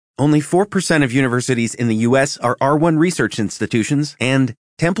Only 4% of universities in the U.S. are R1 research institutions, and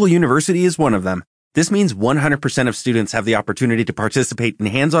Temple University is one of them. This means 100% of students have the opportunity to participate in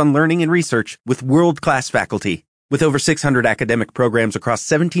hands-on learning and research with world-class faculty. With over 600 academic programs across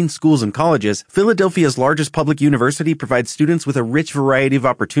 17 schools and colleges, Philadelphia's largest public university provides students with a rich variety of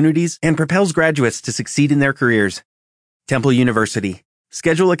opportunities and propels graduates to succeed in their careers. Temple University.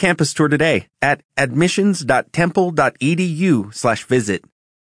 Schedule a campus tour today at admissions.temple.edu/visit.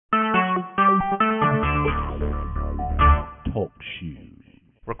 Talk shoes.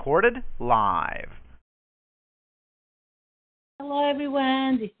 Recorded live. Hello,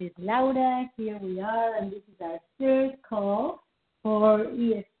 everyone. This is Laura. Here we are, and this is our third call for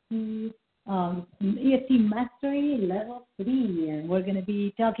EFT Mastery Level 3. And we're going to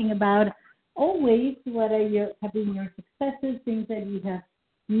be talking about always what have been your successes, things that you have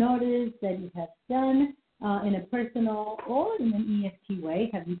noticed, that you have done in a personal or in an EFT way.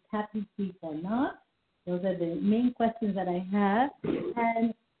 Have you tapped into sleep or not? Those are the main questions that I have.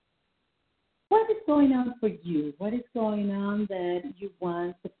 And what is going on for you? What is going on that you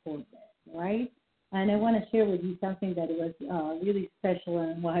want support with, right? And I want to share with you something that was really special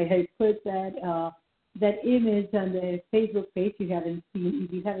and why I put that image on the Facebook page. If you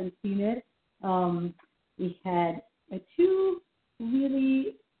haven't seen it, we had two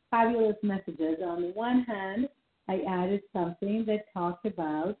really fabulous messages. On the one hand, I added something that talked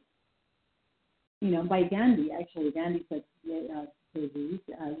about, by Gandhi. Actually, Gandhi said, you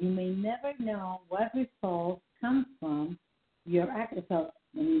may never know what results come from your action. So,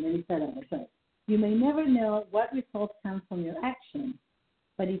 let me say that. Sorry. You may never know what results come from your action,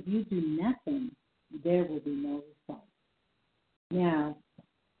 but if you do nothing, there will be no results. Now,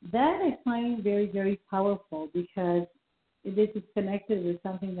 that I find very, very powerful because this is connected with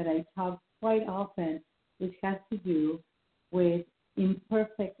something that I talk quite often, which has to do with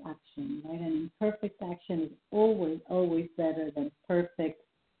imperfect action, right? And imperfect action is always, always better than perfect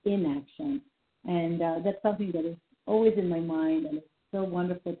inaction. And that's something that is always in my mind, and it's so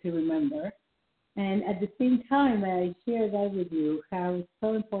wonderful to remember. And at the same time, I share that with you, how it's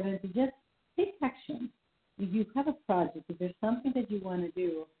so important to just take action. If you have a project, if there's something that you want to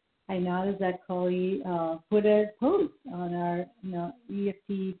do, I noticed that Chloe put a post on our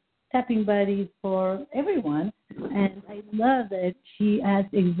EFT tapping buddies for everyone, and I love that she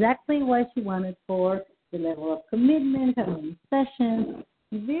asked exactly what she wanted for the level of commitment, how many sessions,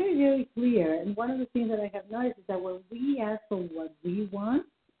 very, very clear. And one of the things that I have noticed is that when we ask for what we want,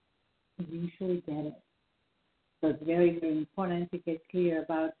 we usually get it. So it's very, very important to get clear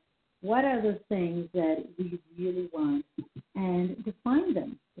about what are the things that we really want and define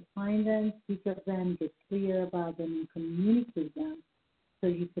them, speak of them, get clear about them, and communicate them, so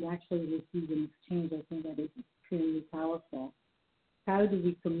you could actually receive an exchange. I think that is extremely powerful. How do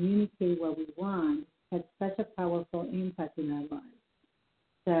we communicate what we want has such a powerful impact in our lives.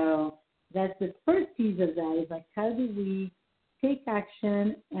 So that's the first piece of that, is like, how do we take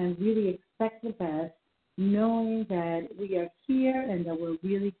action and really expect the best, knowing that we are here and that we're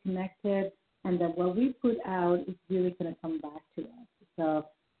really connected and that what we put out is really going to come back to us. So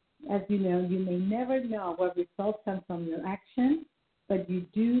as you know, you may never know what results come from your action, but if you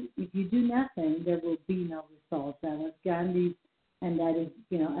do nothing, there will be no results. That was Gandhi, and that is,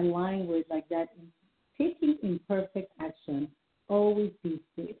 aligned with like that. Taking imperfect action always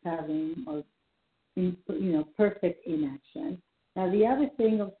beats having perfect inaction. Now, the other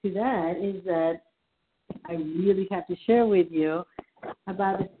thing to that is that I really have to share with you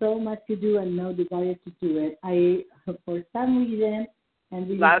about the so much to do and no desire to do it. I, for some reason, and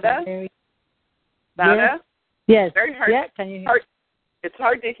really Lauda? Yes. Very hard. Yeah, can you hear? It's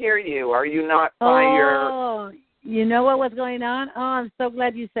hard to hear you. Are you not by your... Oh, you know what was going on? Oh, I'm so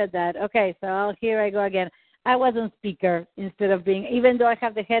glad you said that. Okay, so here I go again. I was on speaker instead of being, even though I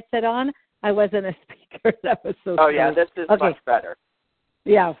have the headset on, I wasn't a speaker. That was so Oh, yeah, this is much better.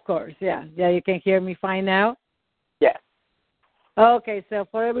 Yeah, of course, yeah. Yeah, you can hear me fine now? Yes. Okay, so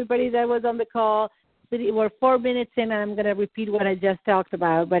for everybody that was on the call, we're 4 minutes in, and I'm going to repeat what I just talked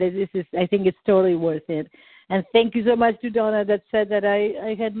about, but I think it's totally worth it. And thank you so much to Donna that said that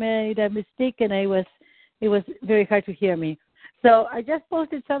I had made a mistake, and it was very hard to hear me. So I just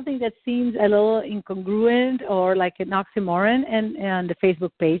posted something that seems a little incongruent or like an oxymoron on the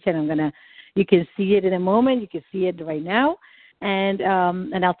Facebook page, and you can see it in a moment. You can see it right now, and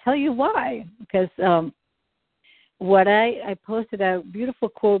I'll tell you why. Because I posted a beautiful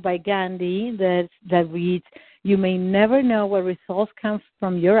quote by Gandhi that reads, "You may never know what results come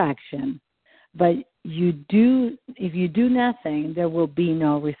from your action, but if you do nothing, there will be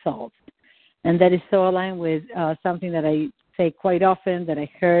no results." And that is so aligned with something that I say quite often that I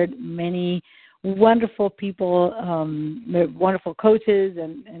heard many wonderful people, wonderful coaches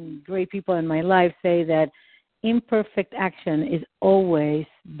and great people in my life say that imperfect action is always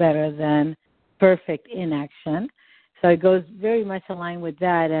better than perfect inaction. So it goes very much aligned with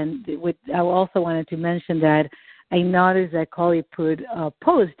that. And I also wanted to mention that I noticed that Collie put a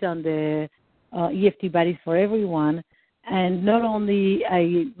post on the EFT Bodies for Everyone. And not only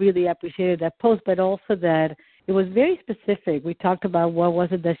I really appreciated that post, but also that it was very specific. We talked about what was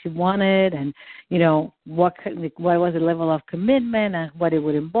it that she wanted and, what was the level of commitment and what it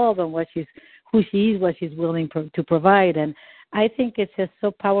would involve and who she is, what she's willing to provide. And I think it's just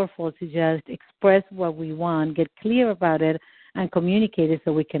so powerful to just express what we want, get clear about it, and communicate it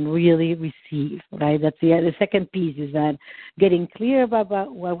so we can really receive, right? That's the second piece is that getting clear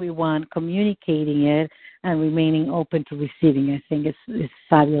about what we want, communicating it, and remaining open to receiving. I think it's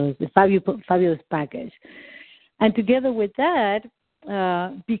fabulous, a fabulous package. And together with that,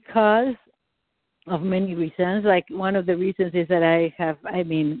 because of many reasons, like one of the reasons is that I've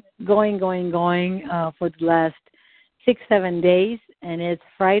been going for the last 6-7 days, and it's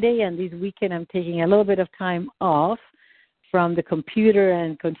Friday, and this weekend I'm taking a little bit of time off from the computer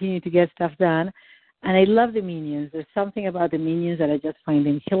and continue to get stuff done. And I love the Minions. There's something about the Minions that I just find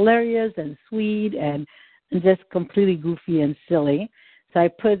them hilarious and sweet and just completely goofy and silly. So I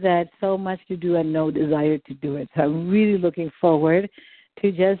put that so much to do and no desire to do it. So I'm really looking forward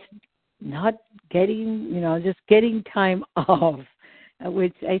to just not getting, just getting time off,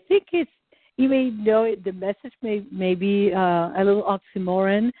 which I think even though the message may be a little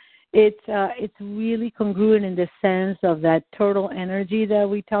oxymoron, it's really congruent in the sense of that turtle energy that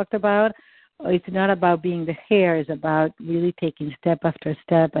we talked about. It's not about being the hare. It's about really taking step after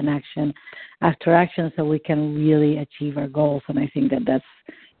step and action after action so we can really achieve our goals. And I think that that's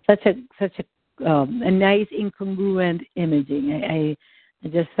such a nice incongruent imaging. I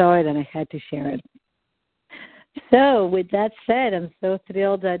just saw it and I had to share it. So with that said, I'm so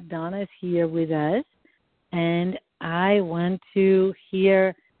thrilled that Donna is here with us. And I want to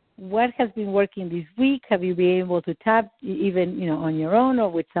hear what has been working this week. Have you been able to tap even, on your own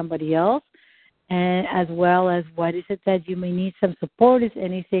or with somebody else? And as well as what is it that you may need some support? Is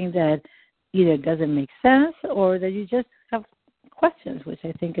anything that either doesn't make sense or that you just have questions, which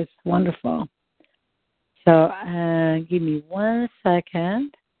I think is wonderful. So give me 1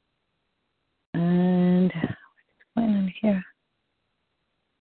 second. And what's going on here?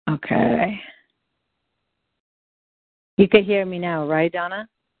 Okay. You can hear me now, right, Donna?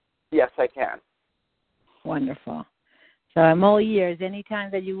 Yes, I can. Wonderful. So I'm all ears.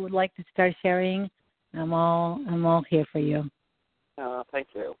 Anytime that you would like to start sharing, I'm all here for you. Oh, thank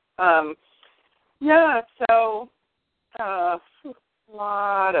you. So a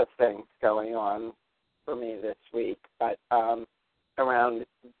lot of things going on for me this week, but around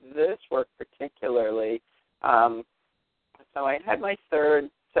this work particularly. So I had my third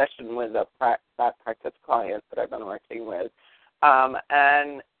session with that practice client that I've been working with,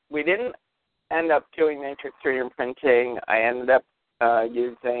 and we didn't end up doing matrix 3D imprinting. I ended up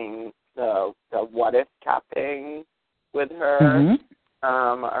using the what if tapping with her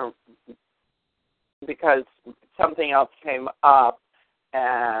because something else came up,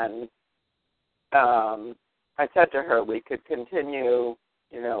 and I said to her we could continue,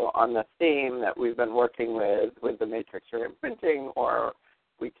 on the theme that we've been working with the matrix 3D imprinting, or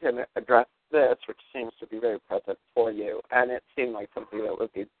we can address this, which seems to be very present for you, and it seemed like something that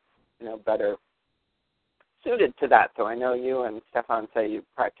would be better suited to that. So I know you and Stefan say you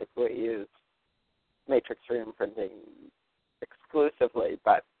practically use matrix 3D imprinting exclusively,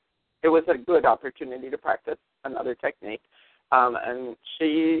 but it was a good opportunity to practice another technique. And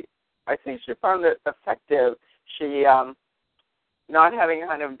I think she found it effective. She, not having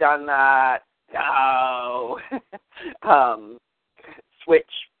kind of done that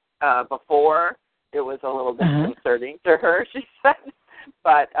switch before, it was a little disconcerting to her, she said.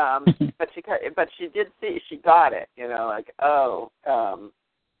 But she did see, she got it,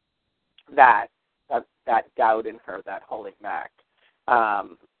 that doubt in her, that holding back.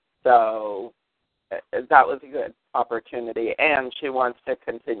 So that was a good opportunity, and she wants to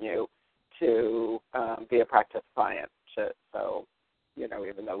continue to be a practice client. So,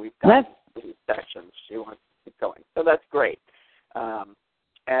 even though we've got these sessions, she wants to keep going. So that's great.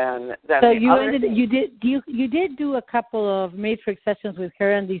 And then so you did do a couple of matrix sessions with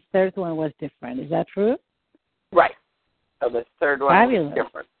her, and this third one was different. Is that true? Right. So this third one was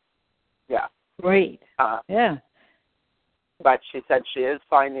different. Yeah. Great. Yeah. But she said she is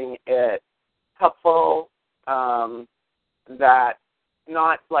finding it helpful, that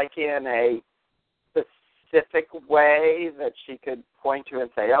not like in a specific way that she could point to and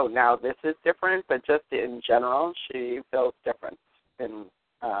say, oh, now this is different, but just in general, she feels different in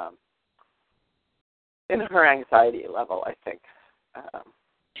her anxiety level, I think.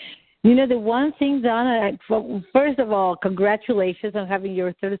 The one thing, Donna, first of all, congratulations on having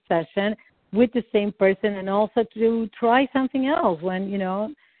your third session with the same person, and also to try something else when,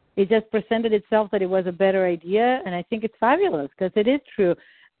 it just presented itself that it was a better idea, and I think it's fabulous because it is true.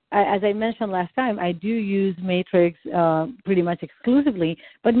 As I mentioned last time, I do use Matrix pretty much exclusively,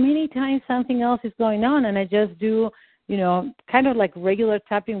 but many times something else is going on, and I just do, kind of like regular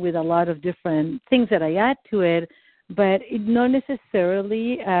tapping with a lot of different things that I add to it, but it not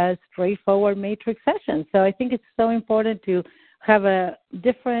necessarily a straightforward Matrix session. So I think it's so important to have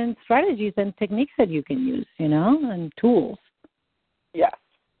different strategies and techniques that you can use, and tools. Yes,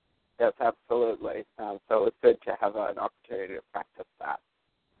 absolutely. So it's good to have an opportunity to practice that.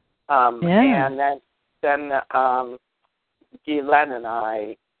 And then Guylaine and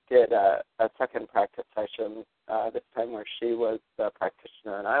I did a second practice session this time where she was the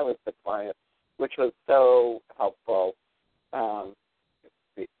practitioner and I was the client, which was so helpful.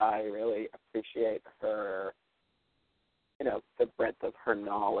 I really appreciate her, the breadth of her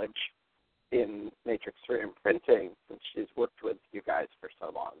knowledge in Matrix reimprinting since she's worked with you guys for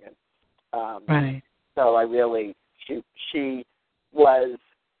so long. And right. So I really, she was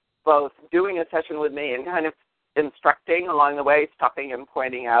both doing a session with me and kind of instructing along the way, stopping and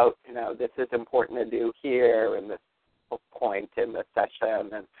pointing out, this is important to do here and this point in the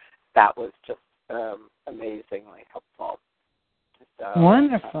session, and that was just amazingly helpful. So,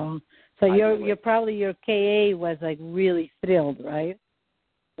 wonderful. So you're probably your KA was like really thrilled, right?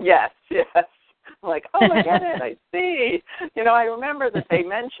 Yes. Like, oh, I get it. I see. I remember that they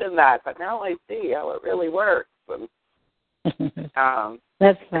mentioned that, but now I see how it really works. And,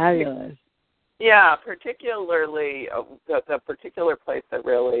 that's fabulous. Yeah, particularly the particular place that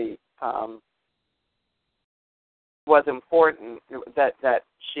really was important that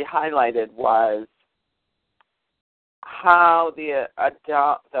she highlighted was how the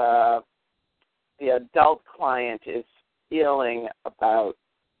adult client is feeling about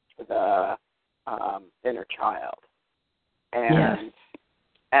the inner child. And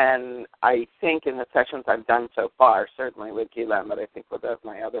And I think in the sessions I've done so far, certainly with Guylaine, but I think with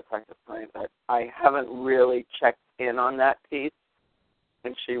my other practice clients, I haven't really checked in on that piece.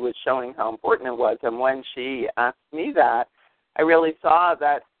 And she was showing how important it was. And when she asked me that, I really saw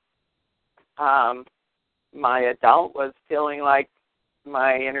that my adult was feeling like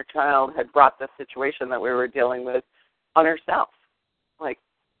my inner child had brought the situation that we were dealing with on herself. Like,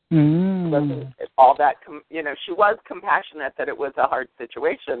 wasn't all that, she was compassionate that it was a hard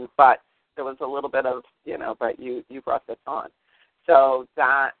situation, but there was a little bit of, but you brought this on. So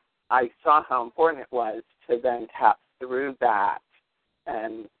that I saw how important it was to then tap through that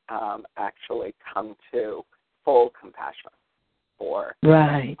and actually come to full compassion for.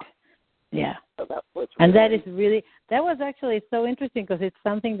 Right. Yeah. So that was and that is really, that was actually so interesting because it's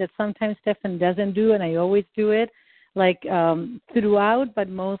something that sometimes Stefan doesn't do, and I always do it, like throughout, but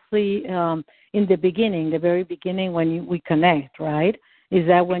mostly in the beginning, the very beginning when we connect, right? Is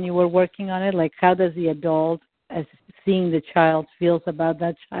that when you were working on it? Like, how does the adult, as seeing the child, feels about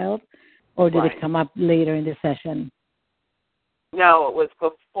that child? Or did it come up later in the session? No, it was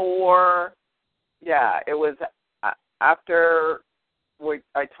before. Yeah, it was after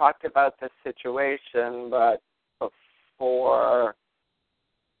I talked about the situation, but before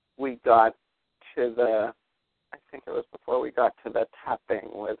we got to the, I think it was before we got to the tapping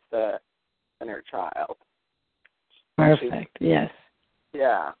with the inner child. Perfect, yes.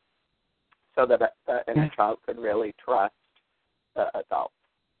 Yeah, so that the inner child could really trust the adult.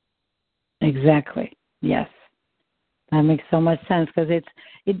 Exactly, yes. That makes so much sense because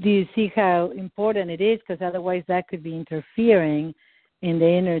do you see how important it is? Because otherwise that could be interfering in the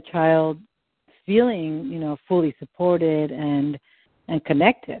inner child feeling, fully supported and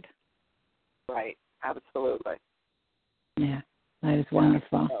connected. Right, absolutely. Yeah, that is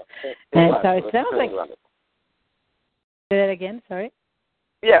wonderful. No, it sounds really like. wonderful. Say that again, sorry?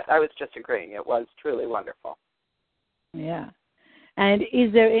 Yes, I was just agreeing. It was truly wonderful. Yeah. And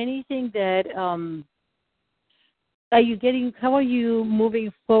is there anything that, how are you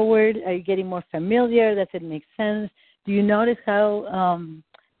moving forward? Are you getting more familiar? Does it make sense? Do you notice how,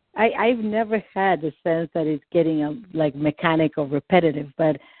 I've never had the sense that it's getting like mechanic or repetitive,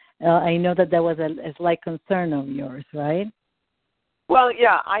 but I know that was a slight concern of yours, right? Well,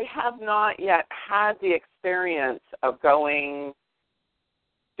 yeah, I have not yet had the experience of doing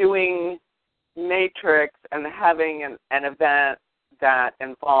Matrix and having an event that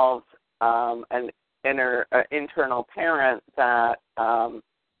involves an internal parent that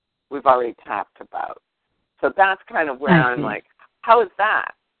we've already talked about. So that's kind of where I'm like, how is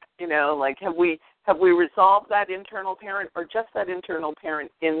that? You know, like have we resolved that internal parent or just that internal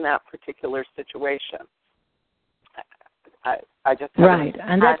parent in that particular situation? I just right,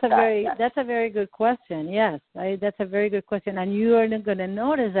 and that's a very good question. Yes, that's a very good question, and you are going to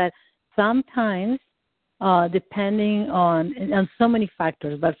notice that sometimes, depending on so many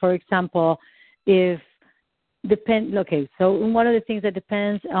factors. But for example, so one of the things that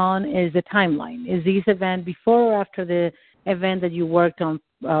depends on is the timeline. Is this event before or after the event that you worked on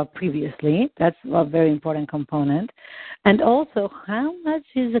previously? That's a very important component. And also, how much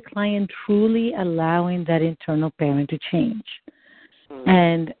is the client truly allowing that internal parent to change? Mm-hmm.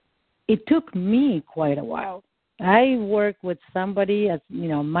 And it took me quite a while. I worked with somebody as,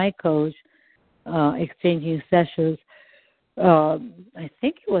 my coach, exchanging sessions. I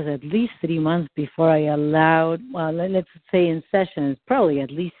think it was at least 3 months before I allowed, let's say in sessions, probably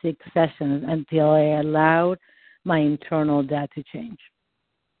at least 6 sessions until I allowed my internal dad to change.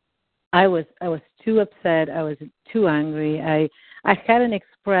 I was too upset. I was too angry. I hadn't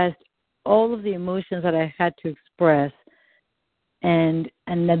expressed all of the emotions that I had to express and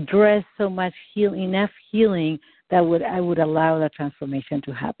address so much enough healing that I would allow that transformation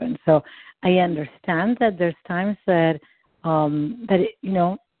to happen. So I understand that there's times that and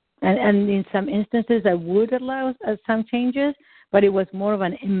in some instances I would allow some changes, but it was more of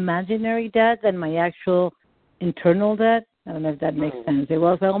an imaginary dad than my actual internal dad. I don't know if that makes sense. It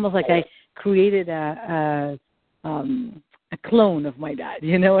was almost like I created a clone of my dad.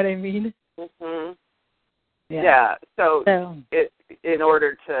 You know what I mean? Mm-hmm. Yeah. So in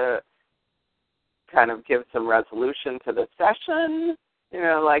order to kind of give some resolution to the session,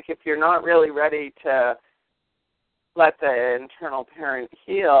 like if you're not really ready to let the internal parent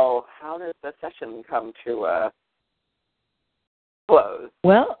heal, how does the session come to a close?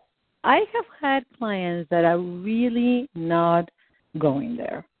 Well, I have had clients that are really not going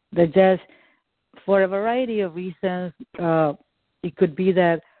there. They're just, for a variety of reasons, it could be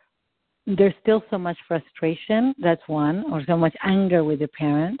that there's still so much frustration, that's one, or so much anger with the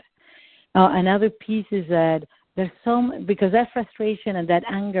parent. Another piece is that because that frustration and that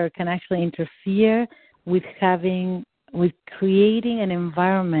anger can actually interfere with creating an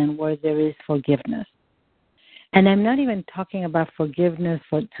environment where there is forgiveness. And I'm not even talking about forgiveness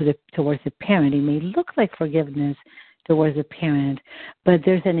towards the parent. It may look like forgiveness towards the parent, but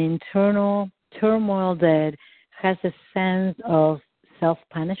there's an internal turmoil that has a sense of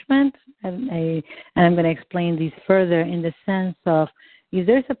self-punishment. And I'm going to explain this further in the sense of if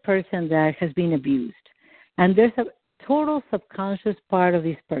there's a person that has been abused, and there's a total subconscious part of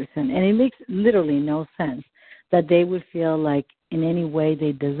this person, and it makes literally no sense that they would feel like in any way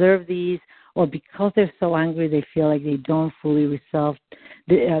they deserve these, or because they're so angry they feel like they don't fully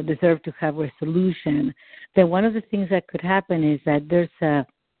deserve to have resolution, then one of the things that could happen is that there's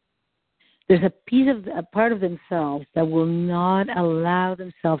a part of themselves that will not allow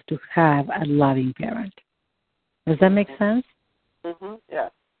themselves to have a loving parent. Does that make sense? Mm-hmm. Yeah.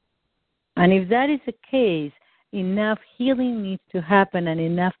 And if that is the case, enough healing needs to happen and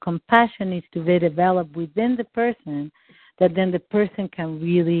enough compassion needs to be developed within the person that then the person can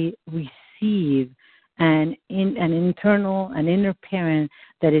really receive an inner parent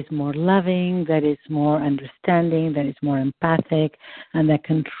that is more loving, that is more understanding, that is more empathic, and that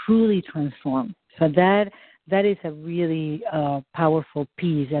can truly transform. So that is a really powerful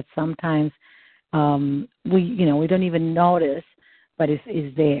piece that sometimes we don't even notice, but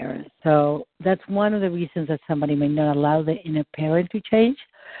is there. So that's one of the reasons that somebody may not allow the inner parent to change.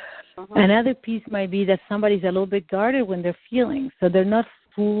 Mm-hmm. Another piece might be that somebody's a little bit guarded when they're feeling, so they're not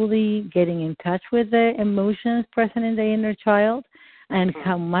fully getting in touch with the emotions present in the inner child and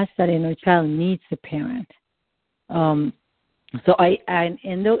how much that inner child needs the parent. So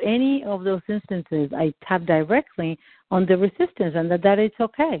in any of those instances, I tap directly on the resistance and that it's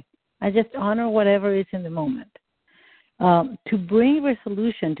okay. I just honor whatever is in the moment. To bring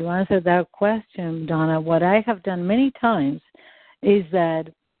resolution, to answer that question, Donna, what I have done many times is that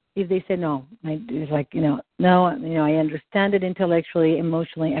if they say no, it's like, no, I understand it intellectually,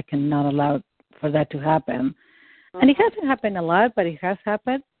 emotionally, I cannot allow for that to happen. Mm-hmm. And it hasn't happened a lot, but it has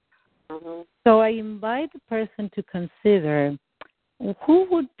happened. Mm-hmm. So I invite the person to consider who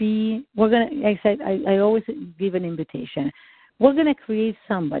would be, I always give an invitation. We're going to create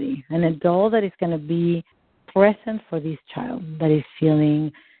somebody, an adult that is going to be present for this child that is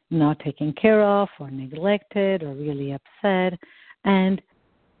feeling not taken care of or neglected or really upset. And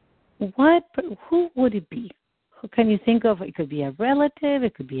who would it be? Who can you think of? It could be a relative,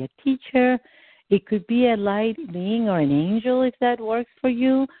 it could be a teacher, It could be a light being or an angel if that works for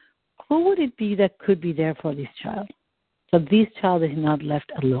you. Who would it be that could be there for this child? So this child is not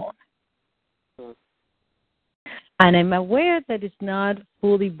left alone. And I'm aware that it's not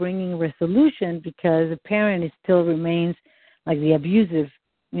fully bringing resolution because the parent still remains like the abusive,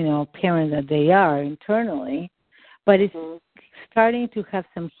 parent that they are internally. But it's starting to have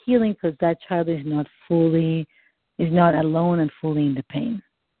some healing because that child is not alone and fully in the pain.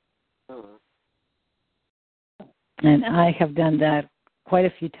 And I have done that quite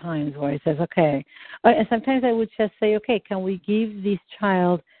a few times where it says, okay. And sometimes I would just say, okay, can we give this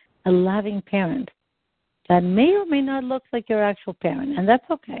child a loving parent that may or may not look like your actual parent, and that's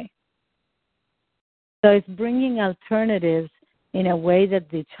okay. So it's bringing alternatives in a way that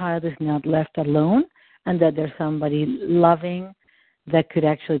the child is not left alone and that there's somebody loving that could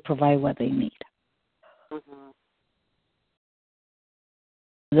actually provide what they need.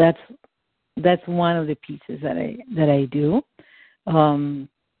 That's one of the pieces that I do.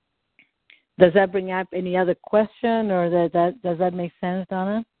 Does that bring up any other question, or does that make sense,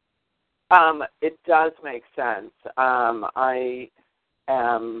 Donna? It does make sense. I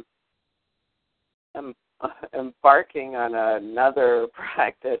am embarking on another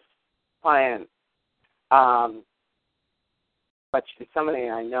practice client, but she's somebody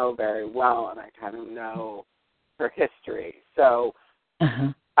I know very well, and I kind of know her history. So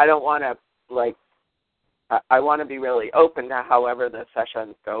I don't want to, I want to be really open to however the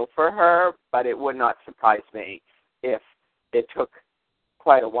sessions go for her, but it would not surprise me if it took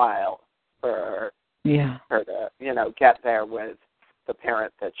quite a while for her to, get there with the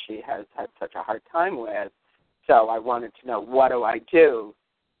parent that she has had such a hard time with. So I wanted to know, what do I do,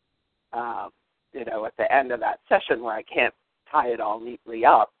 at the end of that session where I can't tie it all neatly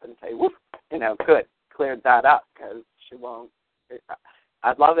up and say, whoop, good, cleared that up, because she won't.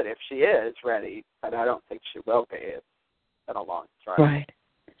 I'd love it if she is ready, but I don't think she will be. It's been a long time. Right.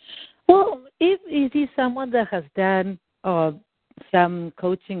 Well, is he someone that has done some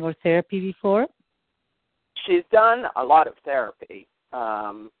coaching or therapy before? She's done a lot of therapy.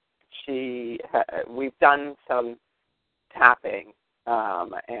 We've done some tapping,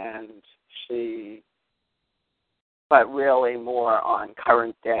 but really more on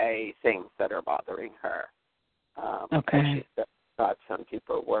current day things that are bothering her. Okay. She's got some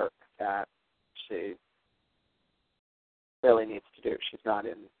deeper work that she really needs to do. She's not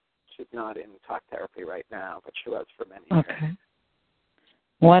in talk therapy right now, but she was for many years. Okay.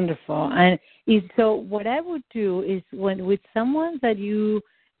 Wonderful. And so what I would do is with someone that you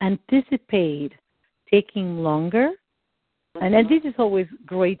anticipate taking longer, and this is always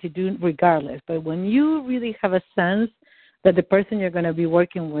great to do regardless, but when you really have a sense that the person you're going to be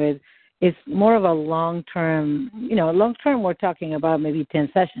working with is more of a long-term, long-term we're talking about maybe 10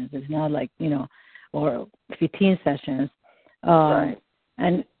 sessions. It's not like, or 15 sessions. Right.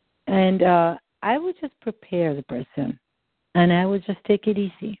 And I would just prepare the person. And I would just take it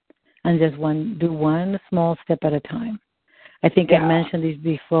easy and just do one small step at a time. I think I mentioned this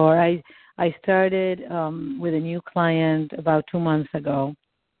before. I started with a new client about 2 months ago.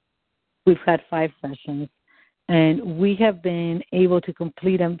 We've had 5 sessions, and we have been able to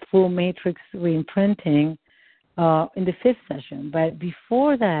complete a full matrix reimprinting in the 5th session. But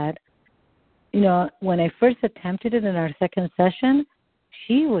before that, when I first attempted it in our 2nd session,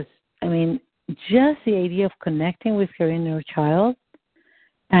 she was, just the idea of connecting with her inner child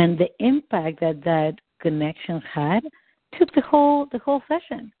and the impact that connection had took the whole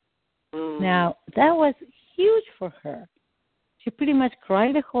session. Now, that was huge for her. She pretty much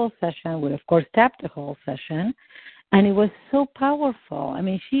cried the whole session, would of course tap the whole session, and it was so powerful.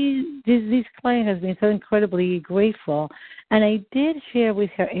 This client has been so incredibly grateful, and I did share with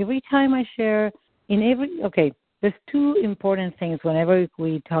her every time I share there's 2 important things whenever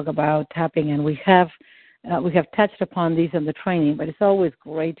we talk about tapping, and we have touched upon these in the training, but it's always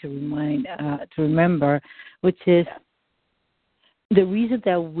great to remember, which is the reason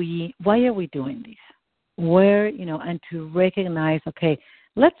that why are we doing this? And to recognize, okay,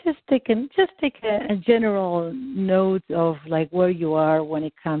 let's just take a general note of where you are when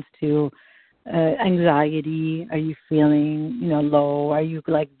it comes to anxiety. Are you feeling, low? Are you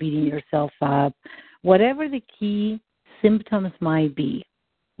beating yourself up? Whatever the key symptoms might be,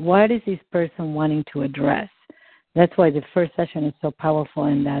 what is this person wanting to address? That's why the first session is so powerful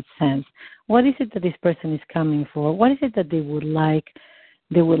in that sense. What is it that this person is coming for? What is it that they would like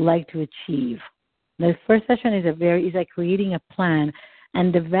to achieve? The first session is like creating a plan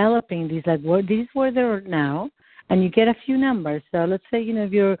and developing these, this is where they're now, and you get a few numbers. So let's say,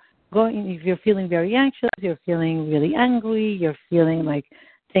 if you're feeling very anxious, you're feeling really angry, you're feeling like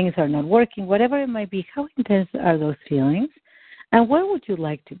things are not working, whatever it might be, how intense are those feelings? And where would you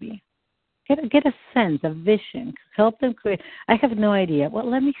like to be? Get a sense, a vision. Help them create. I have no idea. Well,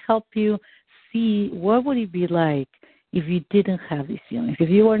 let me help you see what would it be like if you didn't have these feelings, if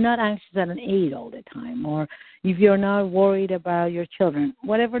you were not anxious at an 8 all the time, or if you're not worried about your children,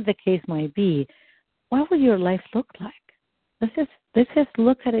 whatever the case might be, what would your life look like? Let's just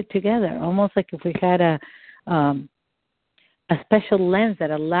look at it together, almost like if we had a special lens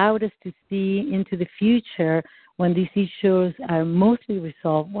that allowed us to see into the future when these issues are mostly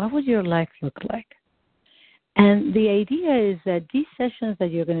resolved. What would your life look like? And the idea is that these sessions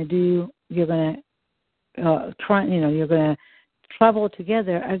that you're going to do, you're going to you're going to travel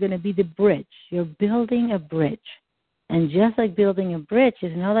together, are going to be the bridge. You're building a bridge. And just like building a bridge,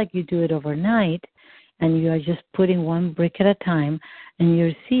 it's not like you do it overnight and you are just putting one brick at a time and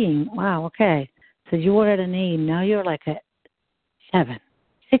you're seeing, wow, okay, so you were at an 8, now you're like at 7,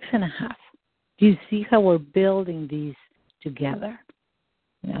 6.5. Do you see how we're building these together?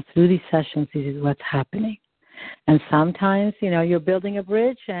 Through these sessions, this is what's happening. And sometimes, you're building a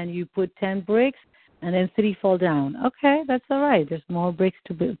bridge and you put 10 bricks and then 3 fall down. Okay, that's all right. There's more bricks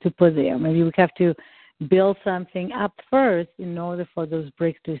to put there. Maybe we have to build something up first in order for those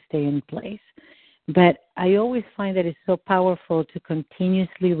bricks to stay in place. But I always find that it's so powerful to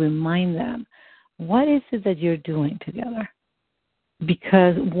continuously remind them, what is it that you're doing together?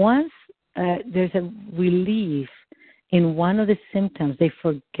 Because once there's a relief in one of the symptoms, they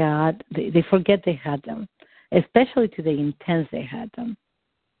forget they had them, especially to the intense they had them.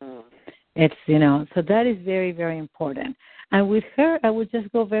 It's, so that is very, very important. And with her, I would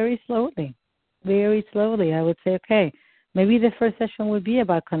just go very slowly. I would say, okay, maybe the first session would be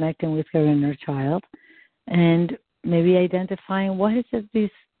about connecting with her inner child and maybe identifying what is it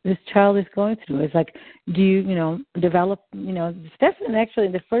this child is going through. It's like, do you, develop, Stefan actually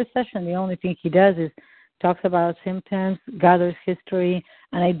in the first session, the only thing he does is talks about symptoms, gathers history,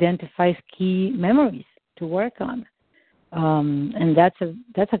 and identifies key memories to work on. And that's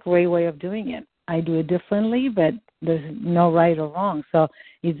a great way of doing it. I do it differently, but there's no right or wrong. So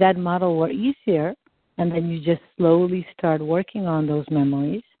if that model were easier, and then you just slowly start working on those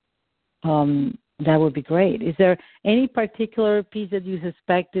memories, that would be great. Is there any particular piece that you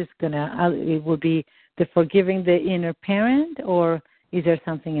suspect is it would be the forgiving the inner parent, or is there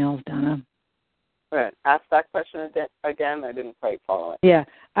something else, Donna? Right. Ask that question again. I didn't quite follow it. Yeah.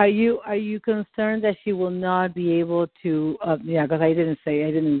 Are you concerned that she will not be able to? Because I didn't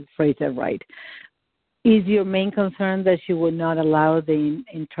phrase it right. Is your main concern that she would not allow the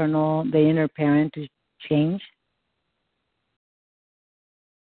inner parent to change?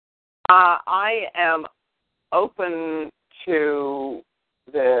 I am open to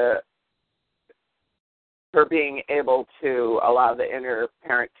her being able to allow the inner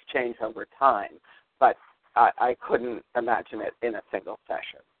parent to change over time, but I couldn't imagine it in a single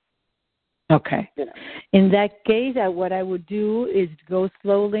session. Okay. In that case, what I would do is go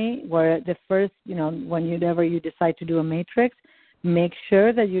slowly, where the first, whenever you decide to do a matrix, make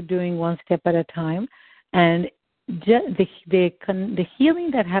sure that you're doing one step at a time. And just the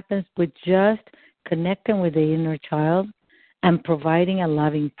healing that happens with just connecting with the inner child and providing a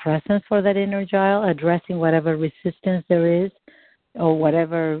loving presence for that inner child, addressing whatever resistance there is or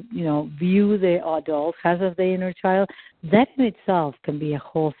whatever, view the adult has of the inner child, that in itself can be a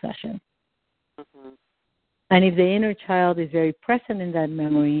whole session. Mm-hmm. And if the inner child is very present in that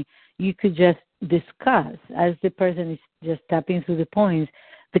memory, you could just discuss, as the person is just tapping through the points,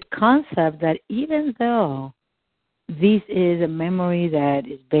 the concept that even though this is a memory that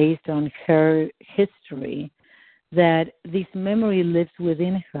is based on her history, that this memory lives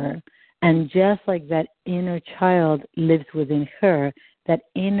within her. And just like that inner child lives within her, that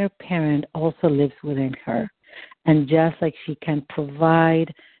inner parent also lives within her. And just like she can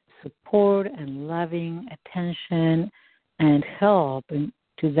provide support and loving attention and help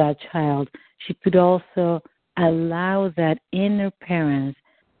to that child, she could also allow that inner parent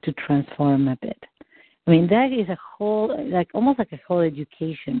to transform a bit. I mean, that is a whole, almost like a whole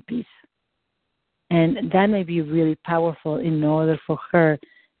education piece. And that may be really powerful in order for her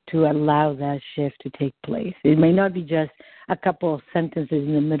to allow that shift to take place. It may not be just a couple of sentences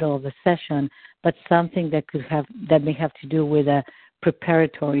in the middle of the session, but something that may have to do with a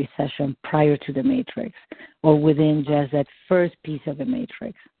preparatory session prior to the matrix, or within just that first piece of the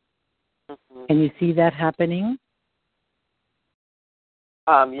matrix. Mm-hmm. Can you see that happening?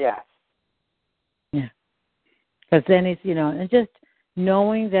 Yes. Yeah. Because then it's, and just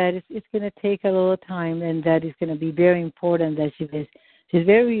knowing that it's going to take a little time, and that it's going to be very important that she's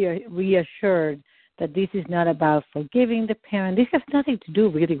very reassured that this is not about forgiving the parent. This has nothing to do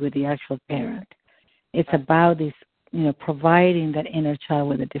really with the actual parent. It's about this, providing that inner child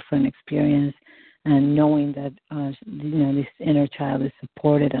with a different experience and knowing that, this inner child is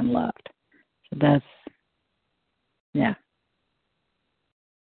supported and loved. So that's, yeah.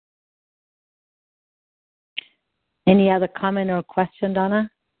 Any other comment or question, Donna?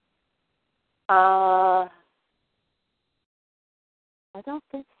 I don't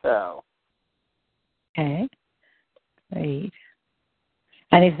think so. Okay, great.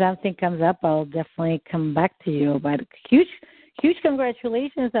 And if something comes up, I'll definitely come back to you. But huge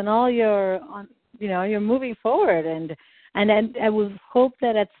congratulations on all you're moving forward, and I would hope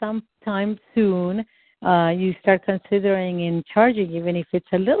that at some time soon you start considering in charging, even if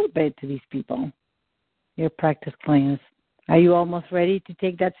it's a little bit, to these people, your practice clients. Are you almost ready to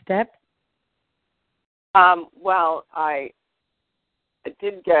take that step? Well, I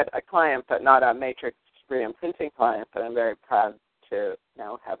did get a client, but not a matrix reimprinting client, but I'm very proud to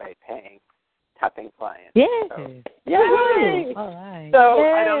now have a paying tapping client. Yay! So, Yay! All right. So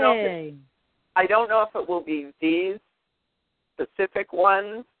Yay! I don't know if it will be these specific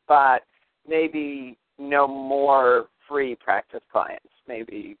ones, but maybe no more free practice clients.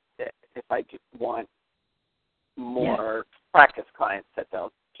 Maybe if I want more practice clients, that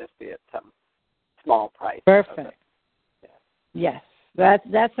they'll just be at some small price. Perfect. Yes,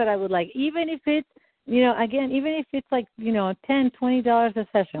 that's what I would like. Even if it's, again, even if it's like, $10, $20 a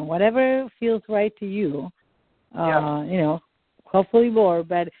session, whatever feels right to you, hopefully more,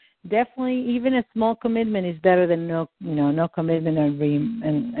 but definitely even a small commitment is better than no commitment and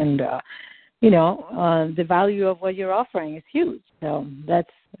the value of what you're offering is huge. So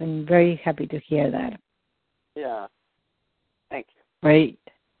I'm very happy to hear that. Yeah. Thank you. Great.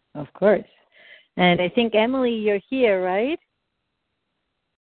 Of course. And I think, Emily, you're here, right?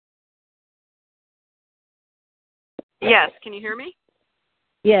 Yes. Can you hear me?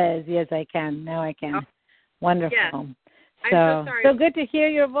 Yes, I can. Now I can. Oh. Wonderful. Yes. So, I'm so sorry. So good to hear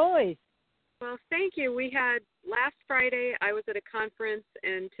your voice. Well, thank you. We had last Friday, I was at a conference,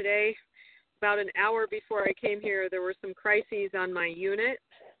 and today, about an hour before I came here, there were some crises on my unit.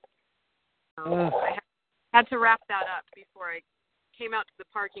 I had to wrap that up before I came out to the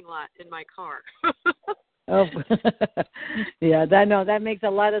parking lot in my car. Oh, yeah, that makes a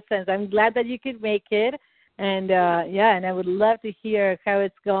lot of sense. I'm glad that you could make it. And, and I would love to hear how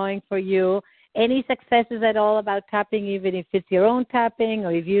it's going for you. Any successes at all about tapping, even if it's your own tapping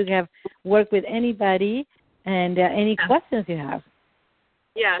or if you have worked with anybody, and any questions you have.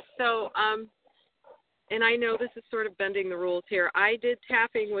 Yeah, so, and I know this is sort of bending the rules here. I did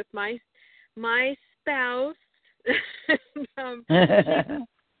tapping with my spouse.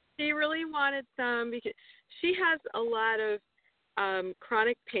 She really wanted some because she has a lot of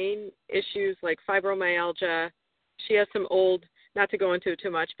chronic pain issues like fibromyalgia. She has some old, not to go into it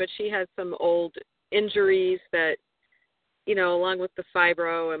too much, but she has some old injuries that, along with the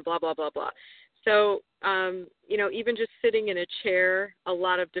fibro and blah, blah, blah, blah. So, even just sitting in a chair, a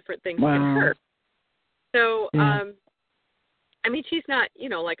lot of different things can hurt. So, she's not,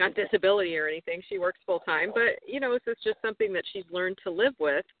 like on disability or anything. She works full time, but, this is just something that she's learned to live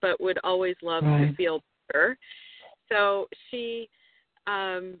with, but would always love to feel better. So she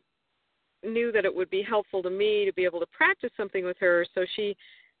knew that it would be helpful to me to be able to practice something with her. So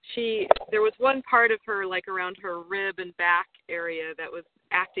there was one part of her, like around her rib and back area, that was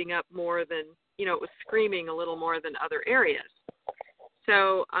acting up more than, it was screaming a little more than other areas.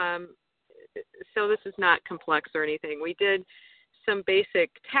 So, so this is not complex or anything. We did some basic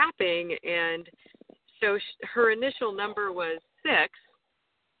tapping, and so her initial number was 6.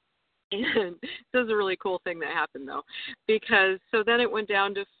 And this is a really cool thing that happened, though, because so then it went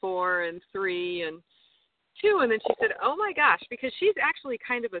down to 4 and 3 and 2, and then she said, oh, my gosh, because she's actually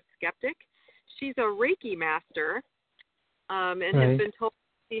kind of a skeptic. She's a Reiki master and has been told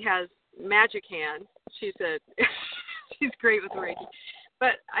she has magic hands. She said she's great with Reiki.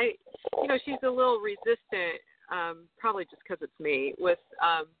 But, she's a little resistant, probably just because it's me, with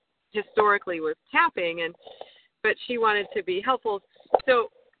historically with tapping, but she wanted to be helpful. So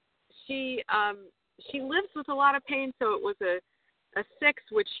she lives with a lot of pain, so it was a 6,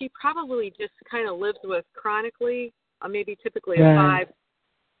 which she probably just kind of lives with chronically, maybe typically a 5,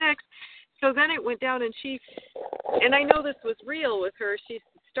 6. So then it went down, and I know this was real with her, she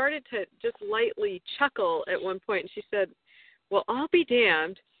started to just lightly chuckle at one point, and she said, well, I'll be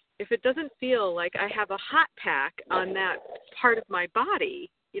damned if it doesn't feel like I have a hot pack on that part of my body,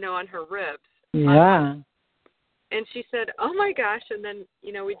 on her ribs. Yeah. And she said, oh, my gosh. And then,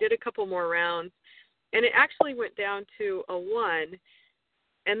 we did a couple more rounds. And it actually went down to a 1.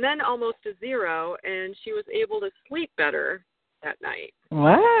 and then almost a 0, and she was able to sleep better that night.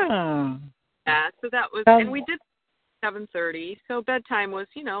 Wow. Yeah, so that was, and we did 7:30, so bedtime was,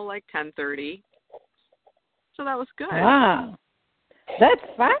 like 10:30. So that was good. Wow. That's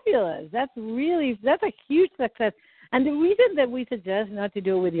fabulous. That's a huge success. And the reason that we suggest not to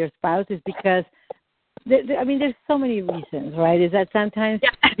do it with your spouse is because, there's so many reasons, right? Is that sometimes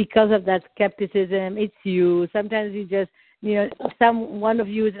because of that skepticism, it's you. Sometimes you just, one of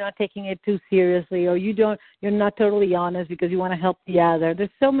you is not taking it too seriously, or you're not totally honest because you want to help the other. There's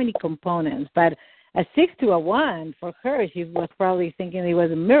so many components. But a 6 to a 1, for her, she was probably thinking it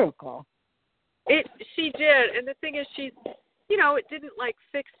was a miracle. She did. And the thing is, she's, it didn't like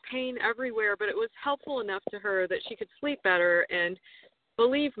fix pain everywhere, but it was helpful enough to her that she could sleep better. And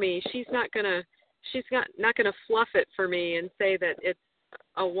believe me, she's not gonna fluff it for me and say that it's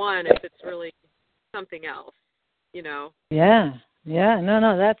a 1 if it's really something else, Yeah.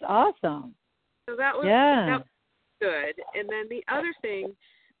 No, that's awesome. So that was good. And then the other thing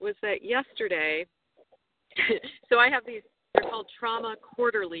was that yesterday, so I have these, they're called trauma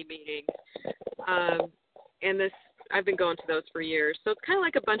quarterly meetings, and I've been going to those for years. So it's kind of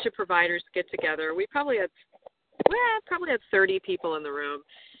like a bunch of providers get together. We probably had 30 people in the room,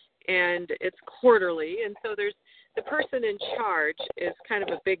 and it's quarterly. And so there's the person in charge is kind of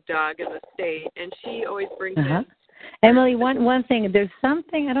a big dog in the state, and she always brings in. Emily, one thing. There's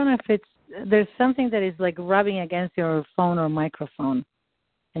something, I don't know if there's something that is like rubbing against your phone or microphone.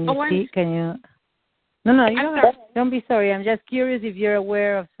 Can you see? Can you? No, you don't be sorry. I'm just curious if you're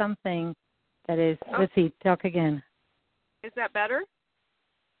aware of something that is. Let's see. Talk again. Is that better?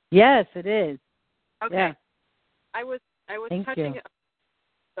 Yes, it is. Okay. Yeah. I was touching it,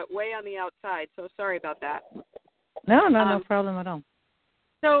 but way on the outside. So sorry about that. No problem at all.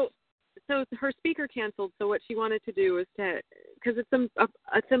 So her speaker canceled. So what she wanted to do was because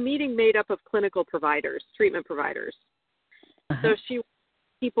it's a meeting made up of clinical providers, treatment providers. Uh-huh. So she wants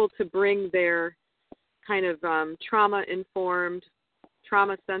people to bring their kind of trauma-informed,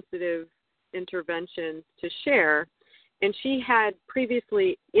 trauma-sensitive interventions to share. And she had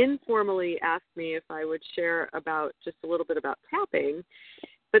previously informally asked me if I would share about just a little bit about tapping,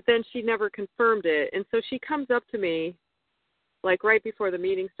 but then she never confirmed it. And so she comes up to me, like right before the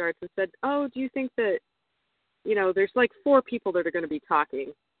meeting starts, and said, "Oh, do you think that, there's like 4 people that are going to be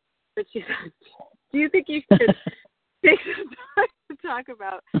talking?" But she said, "Do you think you should take some time to talk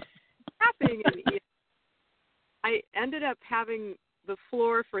about tapping?" And I ended up having the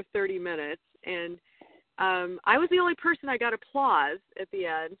floor for 30 minutes, and I was the only person I got applause at the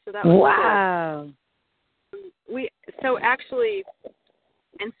end, so that was wow. Good. So actually,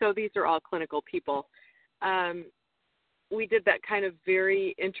 and so these are all clinical people. We did that kind of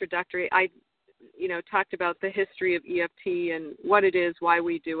very introductory. I, talked about the history of EFT and what it is, why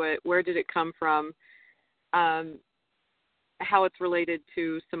we do it, where did it come from, how it's related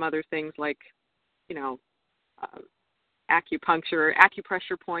to some other things like, acupuncture,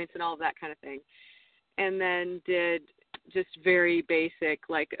 acupressure points, and all of that kind of thing. And then did just very basic,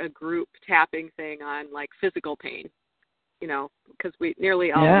 like a group tapping thing on like physical pain, because we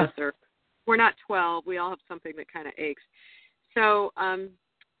nearly all of us we're not 12. We all have something that kind of aches. So, so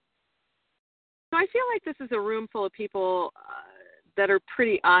I feel like this is a room full of people that are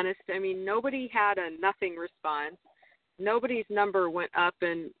pretty honest. I mean, nobody had a nothing response. Nobody's number went up,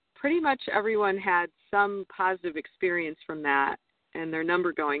 and pretty much everyone had some positive experience from that and their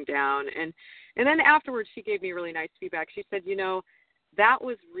number going down. And then afterwards, she gave me really nice feedback. She said, that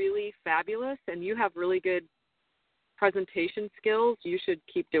was really fabulous, and you have really good presentation skills. You should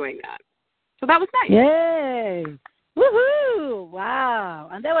keep doing that. So that was nice. Yay! Woohoo! Wow.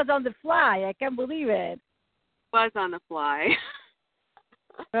 And that was on the fly. I can't believe it. Was on the fly.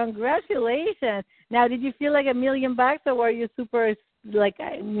 Congratulations. Now, did you feel like $1 million, or were you super,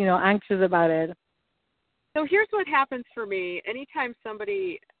 anxious about it? So here's what happens for me. Anytime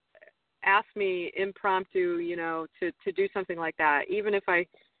somebody asks me impromptu, to do something like that, even if I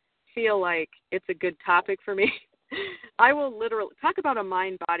feel like it's a good topic for me, I will literally, talk about a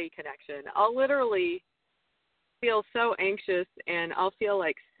mind-body connection. I'll literally feel so anxious, and I'll feel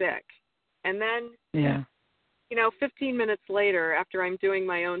like sick. And then, 15 minutes later, after I'm doing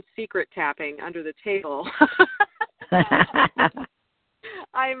my own secret tapping under the table,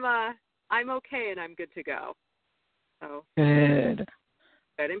 I'm okay and I'm good to go. So good.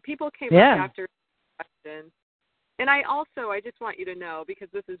 And people came up after questions. And I just want you to know, because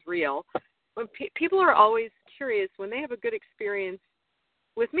this is real, when people are always curious, when they have a good experience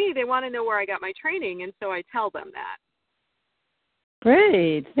with me, they want to know where I got my training, and so I tell them that.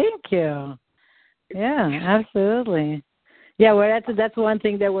 Great. Thank you. Yeah, absolutely. Yeah, well, that's one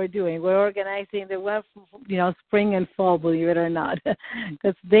thing that we're doing. We're organizing the spring and fall, believe it or not,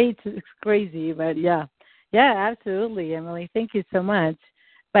 because dates is crazy. But yeah, absolutely, Emily. Thank you so much.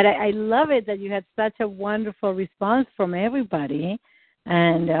 But I love it that you had such a wonderful response from everybody,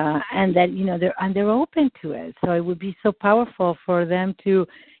 and that they're open to it. So it would be so powerful for them to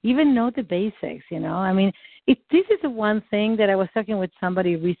even know the basics. I mean, this is the one thing that I was talking with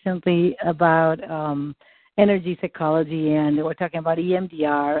somebody recently about. Energy psychology, and they were talking about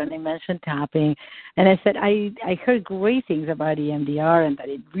EMDR, and they mentioned tapping, and I said I heard great things about EMDR and that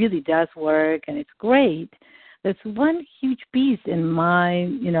it really does work and it's great. There's one huge piece in my,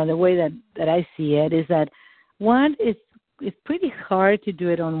 the way that I see it is that one is it's pretty hard to do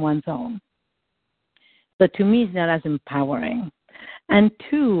it on one's own. So to me, it's not as empowering. And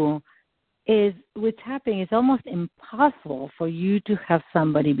two is with tapping, it's almost impossible for you to have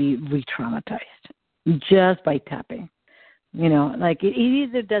somebody be re-traumatized just by tapping. Like it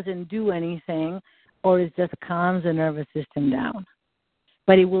either doesn't do anything or it just calms the nervous system down.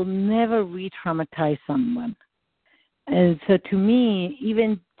 But it will never re-traumatize someone. And so to me,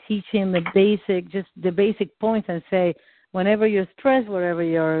 even teaching the basic points and say, whenever you're stressed, whenever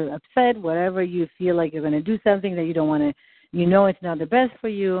you're upset, wherever you feel like you're going to do something that you don't want to, it's not the best for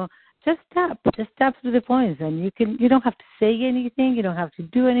you, just tap through the points. And you don't have to say anything. You don't have to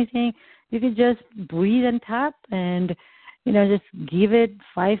do anything. You can just breathe and tap and, just give it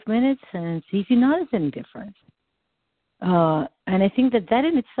 5 minutes and see if you notice any difference. And I think that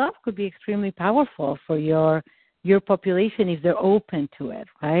in itself could be extremely powerful for your population if they're open to it,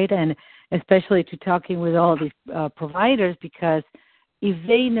 right? And especially to talking with all these providers, because if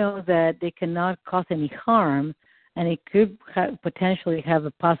they know that they cannot cause any harm and it could potentially have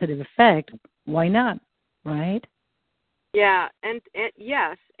a positive effect, why not, right? Yeah, and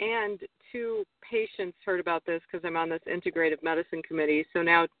yes, and 2 patients heard about this because I'm on this integrative medicine committee. So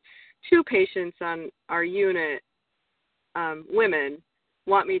now 2 patients on our unit, women,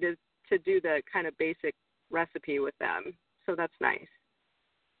 want me to do the kind of basic recipe with them. So that's nice.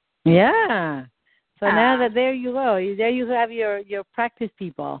 Yeah. So now that there you go. There you have your practice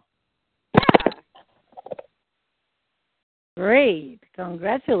people. Yeah. Great.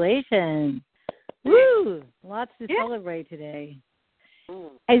 Congratulations. Woo! Lots to celebrate today.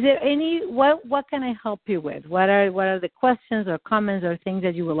 Is there what can I help you with? What are the questions or comments or things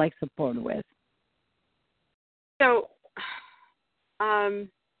that you would like support with? So, I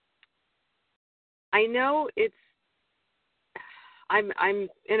know I'm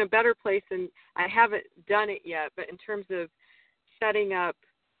in a better place, and I haven't done it yet, but in terms of setting up,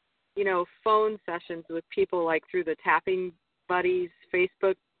 phone sessions with people like through the Tapping Buddies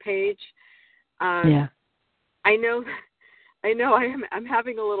Facebook page. I know I'm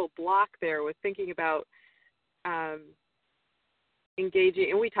having a little block there with thinking about engaging,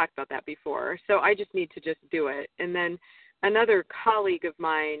 and we talked about that before. So I just need to just do it. And then another colleague of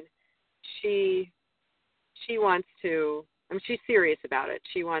mine, she wants to, she's serious about it.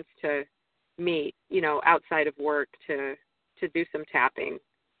 She wants to meet, outside of work to do some tapping.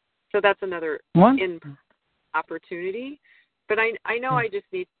 So that's another opportunity. But I know I just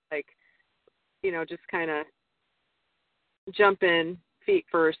need to, just kind of jump in feet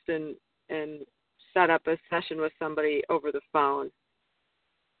first and set up a session with somebody over the phone.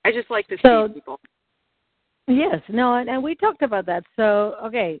 I just like to see people. Yes, no, and we talked about that. So,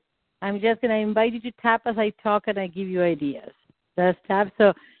 okay, I'm just going to invite you to tap as I talk and I give you ideas. Just tap.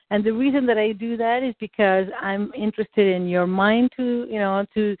 So, and the reason that I do that is because I'm interested in your mind to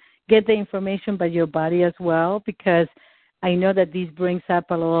get the information, but your body as well, because I know that this brings up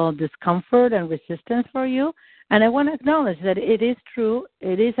a little discomfort and resistance for you. And I want to acknowledge that it is true.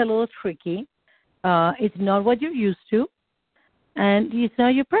 It is a little tricky. It's not what you're used to, and it's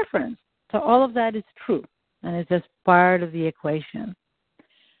not your preference. So all of that is true, and it's just part of the equation.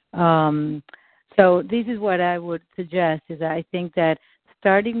 So this is what I would suggest, is that I think that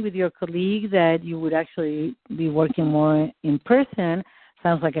starting with your colleague that you would actually be working more in person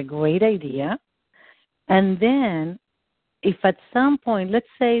sounds like a great idea. And then if at some point, let's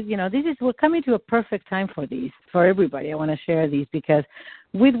say, we're coming to a perfect time for these, for everybody. I want to share these because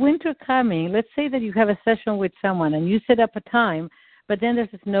with winter coming, let's say that you have a session with someone and you set up a time, but then there's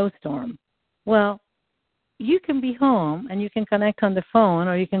a snowstorm. Well, you can be home and you can connect on the phone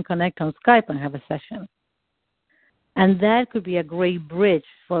or you can connect on Skype and have a session. And that could be a great bridge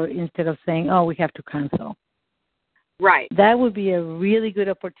for instead of saying, oh, we have to cancel. Right. That would be a really good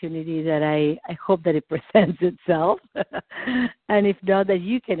opportunity that I hope that it presents itself. And if not, that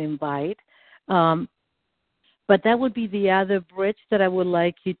you can invite. But that would be the other bridge that I would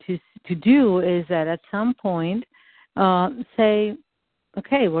like you to do, is that at some point say,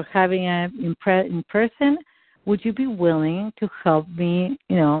 okay, we're having in person. Would you be willing to help me,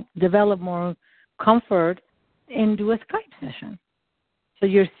 develop more comfort and do a Skype session? So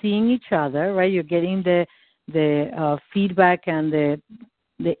you're seeing each other, right? You're getting the feedback and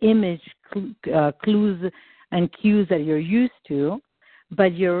the image clues and cues that you're used to,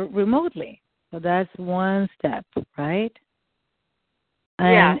 but you're remotely. So that's one step, right?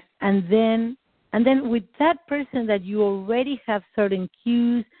 Yeah. And then with that person that you already have certain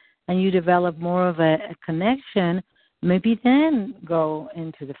cues and you develop more of a connection, maybe then go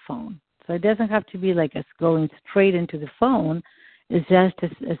into the phone. So it doesn't have to be like us going straight into the phone. It's just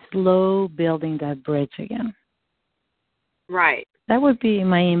a slow building that bridge again. Right. That would be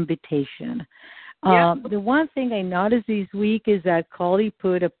my invitation. Yeah. The one thing I noticed this week is that Collie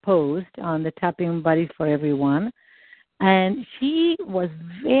put a post on the Tapping Buddies for Everyone, and it was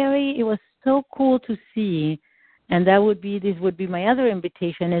so cool to see, and this would be my other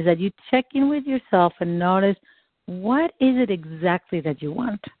invitation, is that you check in with yourself and notice, what is it exactly that you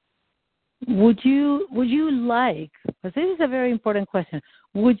want? Would you like, because this is a very important question,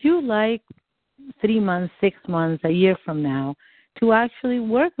 would you like 3 months, 6 months, a year from now to actually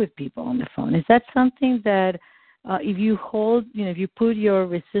work with people on the phone? Is that something that if you put your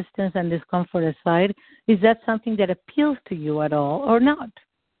resistance and discomfort aside, is that something that appeals to you at all or not?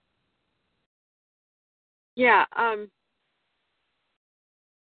 Yeah.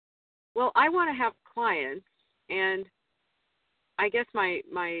 Well, I want to have clients, and I guess my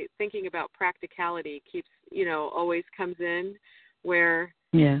thinking about practicality keeps, always comes in, where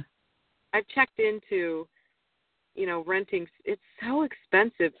I've checked into, renting. It's so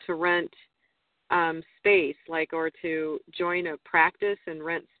expensive to rent space, or to join a practice and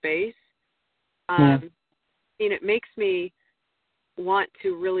rent space. It makes me want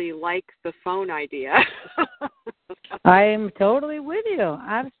to really like the phone idea. I am totally with you.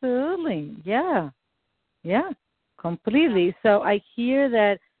 Absolutely. Yeah, completely. So I hear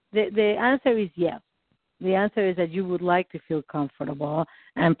that the answer is yes. The answer is that you would like to feel comfortable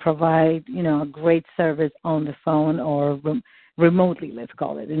and provide, a great service on the phone or remotely, let's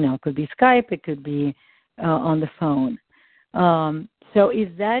call it. It could be Skype, it could be on the phone. So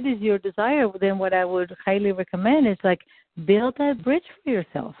if that is your desire, then what I would highly recommend is build that bridge for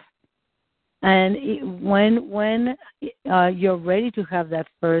yourself. And when you're ready to have that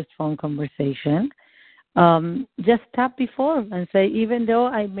first phone conversation, just tap before and say, even though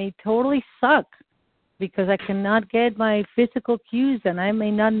I may totally suck because I cannot get my physical cues and I may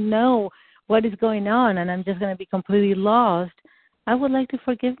not know what is going on and I'm just going to be completely lost, I would like to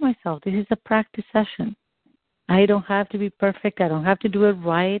forgive myself. This is a practice session. I don't have to be perfect. I don't have to do it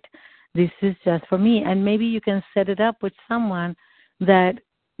right. This is just for me. And maybe you can set it up with someone that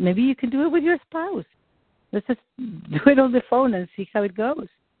maybe you can do it with your spouse. Let's just do it on the phone and see how it goes.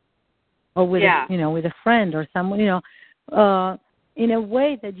 Or with with a friend or someone, in a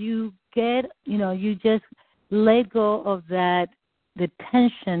way that you get, you just let go of the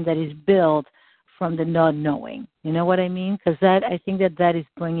tension that is built from the not knowing. You know what I mean? Because I think that is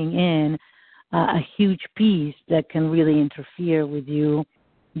bringing in a huge piece that can really interfere with you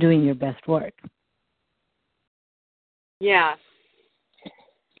doing your best work. Yeah.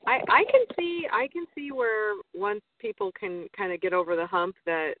 I can see where once people can kind of get over the hump,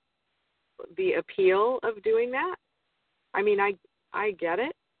 that the appeal of doing that. I mean, I get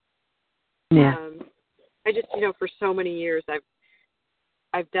it. Yeah. I just, for so many years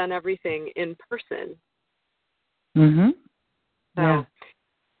I've done everything in person. Mhm. So,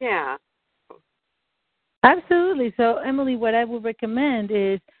 yeah. Absolutely. So, Emily, what I would recommend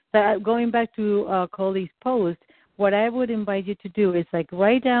is that, going back to Collie's post, what I would invite you to do is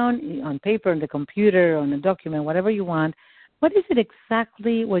write down on paper, on the computer, on a document, whatever you want, what is it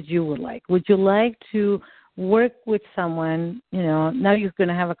exactly what you would like? Would you like to work with someone, now you're going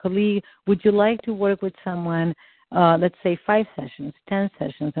to have a colleague, would you like to work with someone, let's say 5 sessions, 10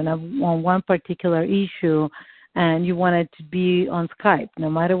 sessions, and on one particular issue, and you want it to be on Skype, no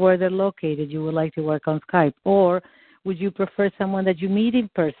matter where they're located, you would like to work on Skype? Or would you prefer someone that you meet in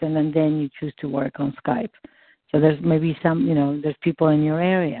person and then you choose to work on Skype? So there's maybe some, there's people in your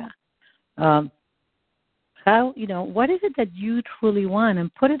area. What is it that you truly want,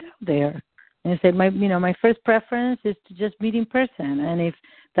 and put it out there. And say, my first preference is to just meet in person. And if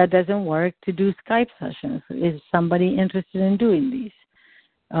that doesn't work, to do Skype sessions. Is somebody interested in doing these?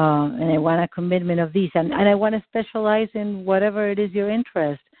 And I want a commitment of these. And I want to specialize in whatever it is your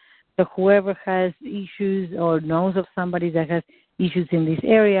interest. So whoever has issues or knows of somebody that has issues in this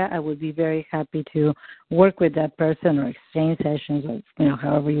area, I would be very happy to work with that person or exchange sessions, or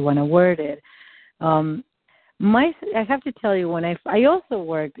however you want to word it. I have to tell you, when I also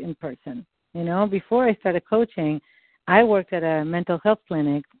worked in person. Before I started coaching, I worked at a mental health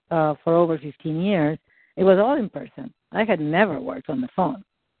clinic for over 15 years. It was all in person. I had never worked on the phone.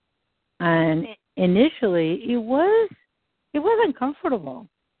 And initially, it was uncomfortable.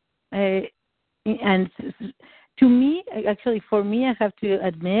 And to me, actually, for me, I have to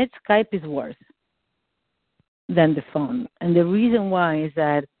admit, Skype is worse than the phone. And the reason why is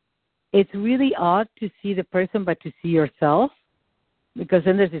that it's really odd to see the person, but to see yourself, because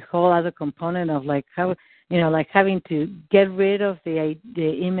then there's this whole other component of like how, like having to get rid of the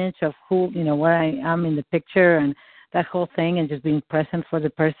image of who, where I am in the picture and that whole thing, and just being present for the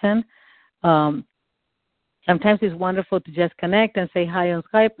person. Sometimes it's wonderful to just connect and say hi on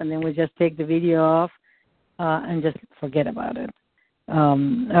Skype, and then we just take the video off and just forget about it.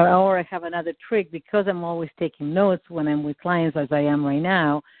 Or I have another trick, because I'm always taking notes when I'm with clients, as I am right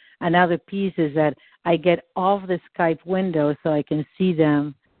now. Another piece is that I get off the Skype window so I can see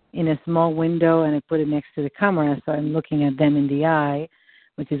them in a small window, and I put it next to the camera so I'm looking at them in the eye,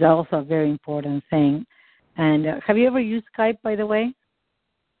 which is also a very important thing. And have you ever used Skype, by the way?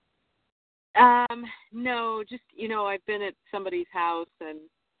 No, just, I've been at somebody's house and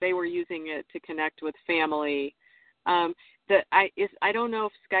they were using it to connect with family. I don't know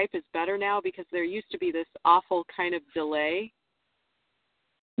if Skype is better now, because there used to be this awful kind of delay.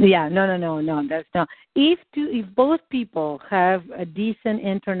 Yeah, no, that's not. If both people have a decent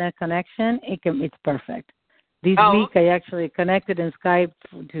internet connection, it's perfect. This week I actually connected in Skype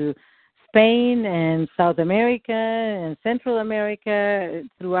to Spain and South America and Central America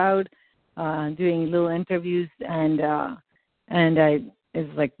throughout, doing little interviews, and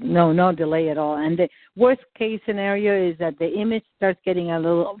it's like no delay at all. And the worst case scenario is that the image starts getting a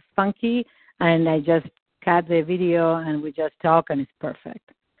little funky, and I just cut the video and we just talk, and it's perfect.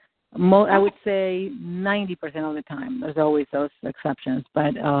 I would say 90% of the time. There's always those exceptions,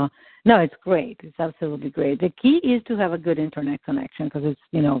 but no, it's great. It's absolutely great. The key is to have a good internet connection, because it's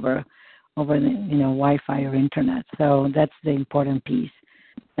over the Wi-Fi or internet. So that's the important piece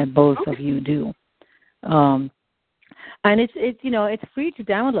that both of you do. And it's free to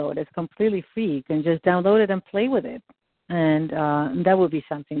download. It's completely free. You can just download it and play with it, and that would be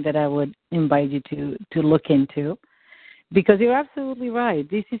something that I would invite you to look into. Because you're absolutely right.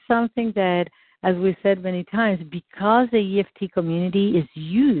 This is something that, as we said many times, because the EFT community is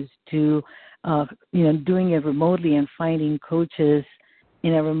used to, doing it remotely and finding coaches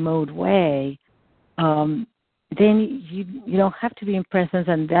in a remote way, then you don't have to be in presence,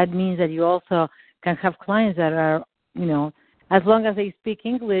 and that means that you also can have clients that are, as long as they speak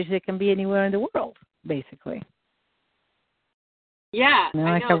English, they can be anywhere in the world, basically. Yeah,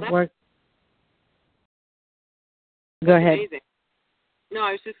 I know. Go ahead. Amazing. No,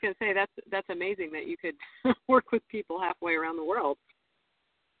 I was just going to say that's amazing that you could work with people halfway around the world.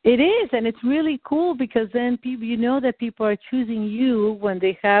 It is, and it's really cool, because then people, that people are choosing you when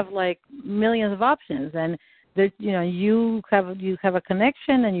they have like millions of options, and you have a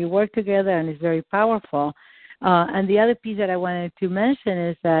connection and you work together, and it's very powerful. And the other piece that I wanted to mention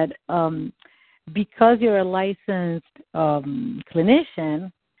is that because you're a licensed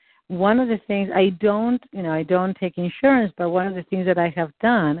clinician, one of the things I don't take insurance, but one of the things that I have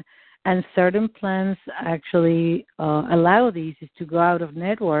done, and certain plans actually allow these, is to go out of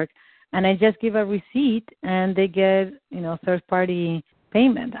network, and I just give a receipt, and they get third-party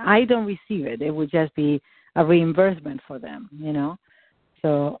payment. I don't receive it; it would just be a reimbursement for them.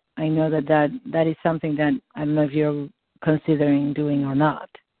 So I know that is something that I don't know if you're considering doing or not.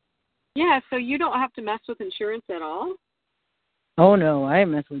 Yeah. So you don't have to mess with insurance at all? Oh, no, I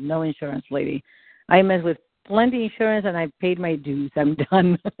mess with no insurance, lady. I mess with plenty insurance, and I paid my dues. I'm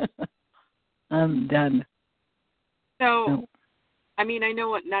done. I'm done. So, I mean, I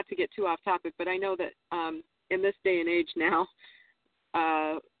know not to get too off topic, but I know that in this day and age now,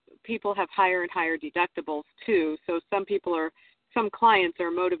 people have higher and higher deductibles too. So some clients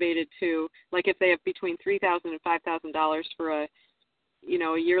are motivated to, like if they have between $3,000 and $5,000 for a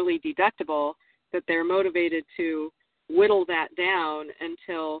yearly deductible, that they're motivated to whittle that down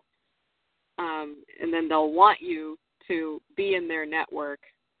until, and then they'll want you to be in their network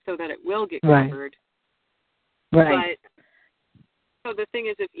so that it will get covered. Right. But so the thing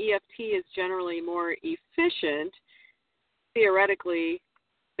is, if EFT is generally more efficient, theoretically,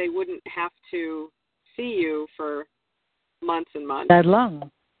 they wouldn't have to see you for months and months. That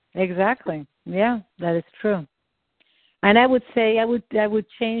long. Exactly. Yeah, that is true. And I would say I would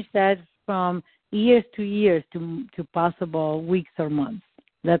change that from years to years to possible weeks or months.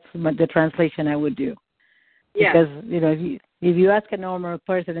 That's the translation I would do. Yeah. Because if you ask a normal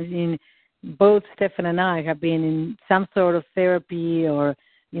person, both Stefan and I have been in some sort of therapy or,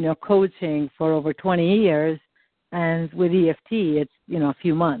 coaching for over 20 years. And with EFT, it's, a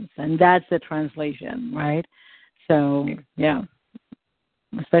few months. And that's the translation, right? So, yeah,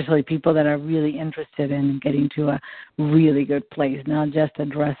 especially people that are really interested in getting to a really good place, not just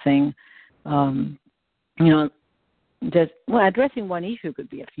addressing, addressing one issue could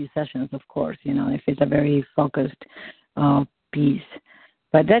be a few sessions, of course, if it's a very focused piece.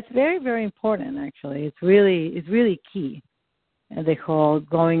 But that's very, very important, actually. It's really key. The whole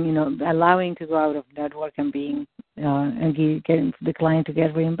going, allowing to go out of network and being and getting the client to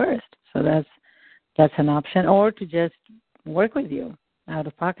get reimbursed. So that's an option, or to just work with you out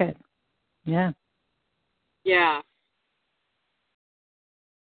of pocket. Yeah. Yeah.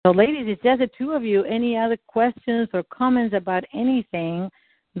 So, ladies, it's just the two of you. Any other questions or comments about anything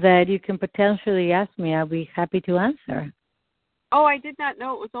that you can potentially ask me? I'll be happy to answer. Oh, I did not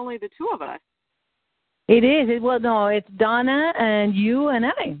know it was only the two of us. It is. No, it's Donna and you and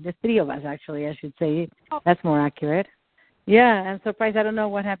I. The three of us, actually, I should say. Oh. That's more accurate. Yeah, I'm surprised. I don't know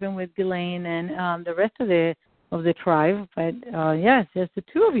what happened with Ghislaine and the rest of the tribe, but yes, just the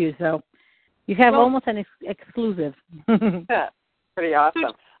two of you. So you have almost an exclusive. Yeah, pretty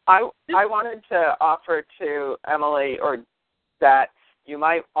awesome. I wanted to offer to Emily, or that you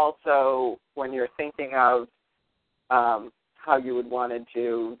might also, when you're thinking of how you would want to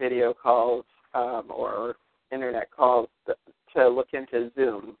do video calls or internet calls, to look into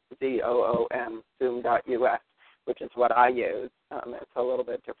Zoom, Zoom, Zoom.us, which is what I use. It's a little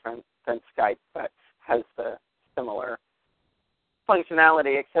bit different than Skype, but has the similar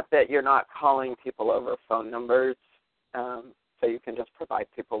functionality, except that you're not calling people over phone numbers. So you can just provide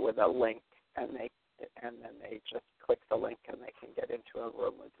people with a link, and then they just click the link and they can get into a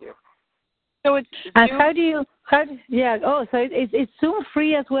room with you. So it's Zoom? So it's Zoom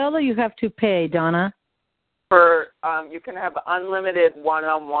free as well, or you have to pay, Donna? You can have unlimited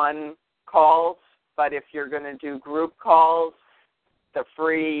one-on-one calls, but if you're going to do group calls, the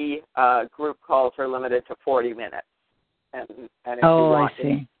free group calls are limited to 40 minutes. And if you want I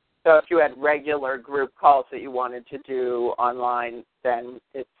see. So if you had regular group calls that you wanted to do online, then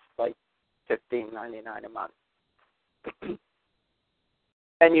it's like $15.99 a month.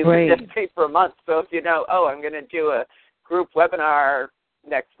 And you can just pay for a month. So if you know, I'm going to do a group webinar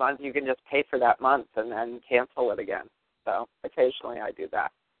next month, you can just pay for that month and then cancel it again. So occasionally I do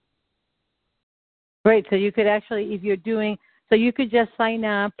that. Great. So you could actually, if you're doing, so you could just sign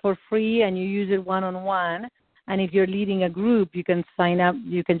up for free and you use it one-on-one. And if you're leading a group, you can sign up.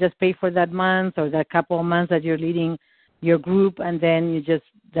 You can just pay for that month or that couple of months that you're leading your group, and then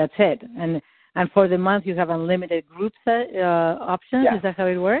that's it. And for the month, you have unlimited group options. Yeah. Is that how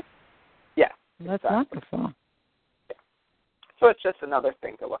it works? Yeah. That's exactly. wonderful. Yeah. So it's just another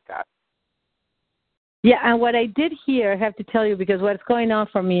thing to look at. Yeah, and what I did here, I have to tell you, because what's going on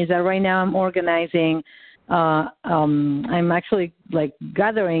for me is that right now I'm organizing, I'm actually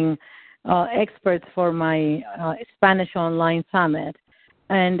gathering experts for my Spanish Online Summit.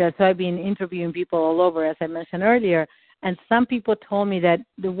 And so I've been interviewing people all over, as I mentioned earlier. And some people told me that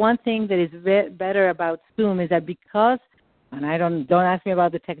the one thing that is better about Zoom is that because, and I don't ask me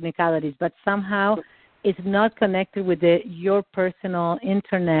about the technicalities, but somehow it's not connected with your personal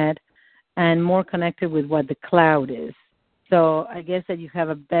internet and more connected with what the cloud is. So I guess that you have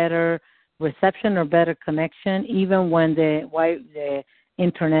a better reception or better connection, even when the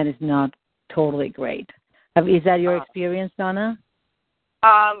internet is not totally great. Is that your experience, Donna?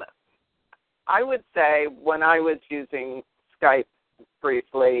 I would say when I was using Skype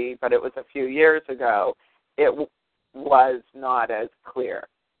briefly, but it was a few years ago, it was not as clear.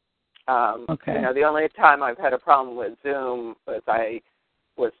 Okay. The only time I've had a problem with Zoom was I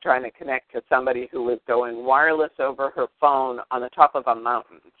was trying to connect to somebody who was going wireless over her phone on the top of a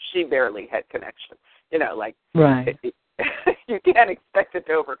mountain. She barely had connection. Right. You can't expect it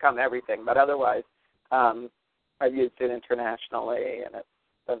to overcome everything, but otherwise, I've used it internationally, and it's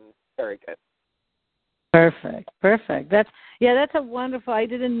been very good. Perfect. That's a wonderful. I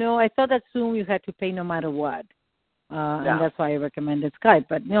didn't know. I thought that Zoom you had to pay no matter what, and that's why I recommended Skype.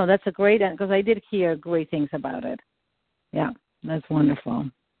 But no, that's a great, because I did hear great things about it. Yeah, that's wonderful.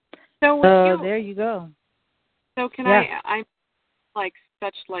 So there you go. So can I'm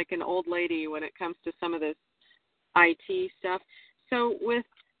such an old lady when it comes to some of this IT stuff. So with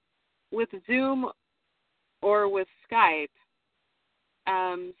Zoom or with Skype,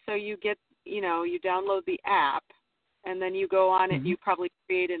 so you get, you download the app, and then you go on it, you probably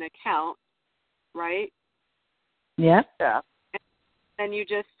create an account, right? Yeah. Yeah. And you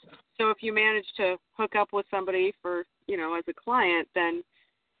just, so if you manage to hook up with somebody for, as a client, then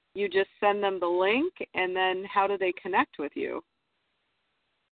you just send them the link, and then how do they connect with you?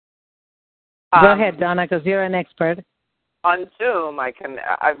 Go ahead, Donna, because you're an expert. On Zoom,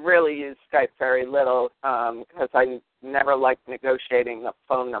 I've really used Skype very little because I never liked negotiating the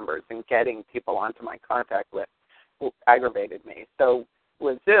phone numbers and getting people onto my contact list. It aggravated me. So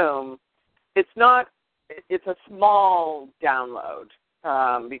with Zoom, it's a small download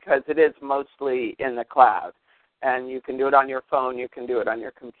because it is mostly in the cloud. And you can do it on your phone, you can do it on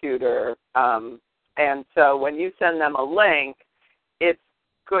your computer. And so when you send them a link,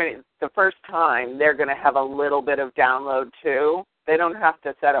 the first time they're going to have a little bit of download too. They don't have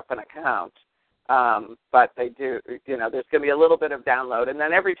to set up an account, but they do. There's going to be a little bit of download, and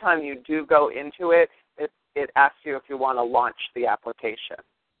then every time you do go into it, it asks you if you want to launch the application.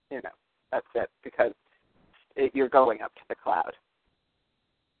 That's it, because you're going up to the cloud.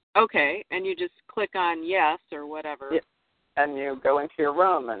 Okay, and you just click on yes or whatever. Yeah. And you go into your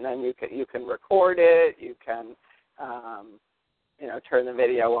room, and then you can record it. You can turn the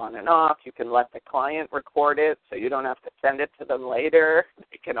video on and off. You can let the client record it, so you don't have to send it to them later.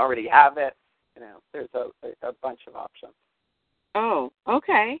 They can already have it. There's a bunch of options. Oh,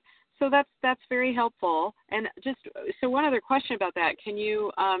 okay. So that's very helpful. And just so one other question about that: can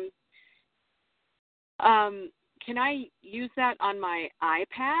you can I use that on my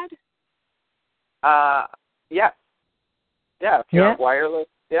iPad? Yes. Yeah. If you have wireless,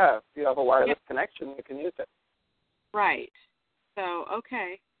 if you have a wireless connection, you can use it. Right. So,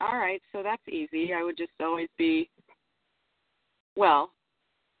 okay. All right. So that's easy. I would just always be,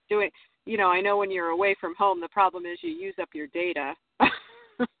 doing, I know when you're away from home, the problem is you use up your data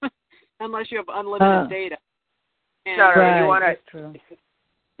unless you have unlimited data. And you want to,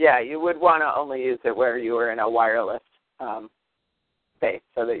 you would want to only use it where you were in a wireless space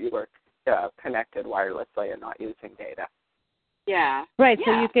so that you were connected wirelessly and not using data. Yeah. Right.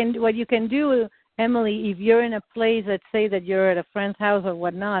 Yeah. So what you can do, Emily, if you're in a place, let's say that you're at a friend's house or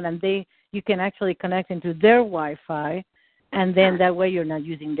whatnot, and you can actually connect into their Wi-Fi, and then that way you're not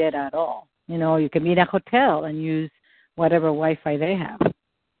using data at all. You can be in a hotel and use whatever Wi-Fi they have.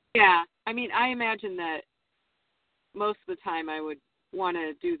 Yeah. I mean, I imagine that most of the time I would want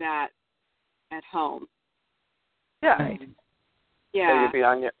to do that at home. Yeah. Right. Yeah. So you'd be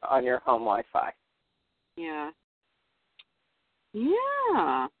on your home Wi-Fi. Yeah.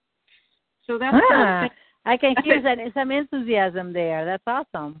 Yeah. So that's I can hear some enthusiasm there. That's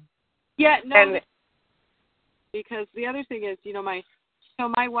awesome. Yeah, no, because the other thing is,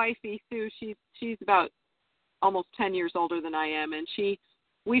 my wifey Sue, she's about almost 10 years older than I am, and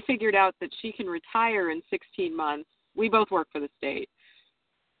we figured out that she can retire in 16 months. We both work for the state,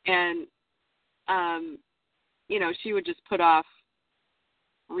 and she would just put off.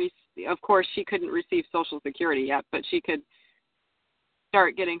 Of course, she couldn't receive Social Security yet, but she could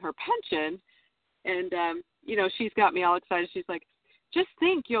start getting her pension. And, she's got me all excited. She's like, just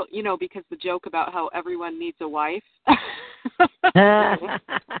think because the joke about how everyone needs a wife.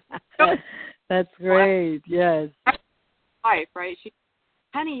 That's great. Yes. Wife, right?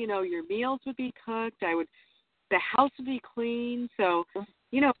 Honey, your meals would be cooked. The house would be clean. So,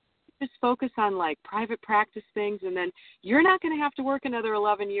 just focus on like private practice things. And then you're not going to have to work another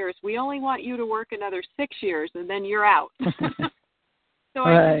 11 years. We only want you to work another 6 years and then you're out. So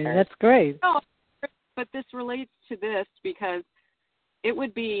that's great. But this relates to this because it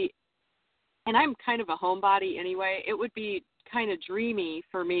would be, and I'm kind of a homebody anyway, it would be kind of dreamy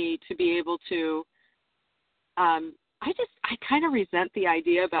for me to be able to, I kind of resent the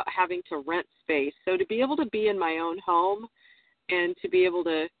idea about having to rent space. So to be able to be in my own home and to be able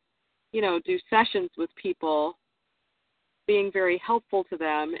to, do sessions with people, being very helpful to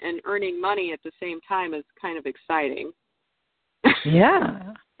them and earning money at the same time is kind of exciting.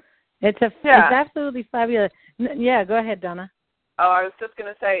 Yeah. It's absolutely fabulous. Yeah, go ahead, Donna. Oh, I was just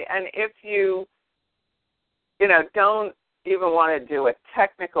going to say, and if you, don't even want to do a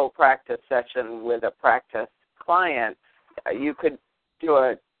technical practice session with a practice client, you could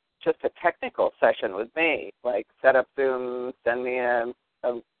do just a technical session with me, like set up Zoom, send me a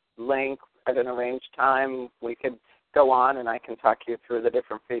link at an arranged time. We could go on, and I can talk you through the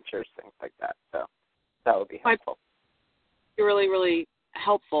different features, things like that. So that would be helpful. Really, really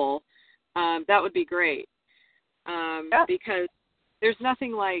helpful. That would be great. Because there's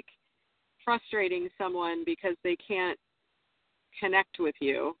nothing like frustrating someone because they can't connect with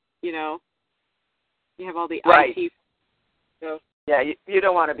you. You have all the IT. So. Yeah, you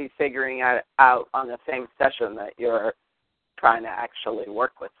don't want to be figuring it out on the same session that you're trying to actually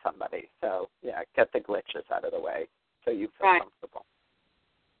work with somebody. So, get the glitches out of the way so you feel comfortable.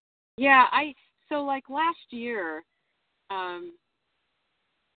 Yeah, so like last year,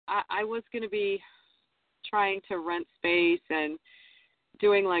 I was going to be trying to rent space and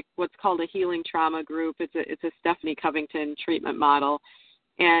doing like what's called a healing trauma group. It's a Stephanie Covington treatment model.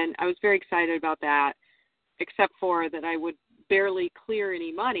 And I was very excited about that, except for that I would barely clear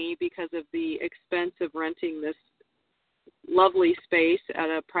any money because of the expense of renting this lovely space at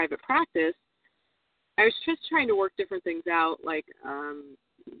a private practice. I was just trying to work different things out, like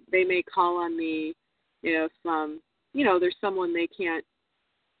they may call on me if, there's someone they can't,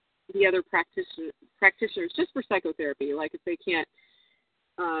 the other practitioners just for psychotherapy, like if they can't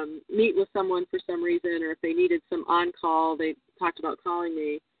meet with someone for some reason, or if they needed some on-call, they talked about calling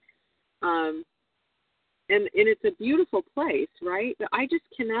me. And it's a beautiful place, right? But I just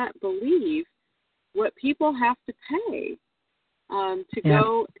cannot believe what people have to pay to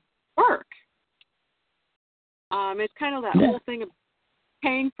go work. It's kind of that whole thing of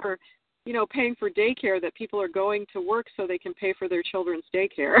paying for daycare, that people are going to work so they can pay for their children's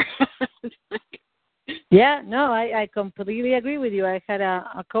daycare. Yeah, no, I completely agree with you. I had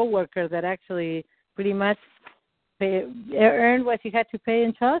a coworker that actually pretty much earned what she had to pay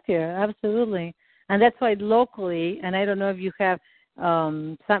in childcare. Absolutely. And that's why locally, and I don't know if you have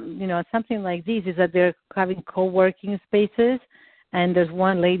something like this, is that they're having co-working spaces. And there's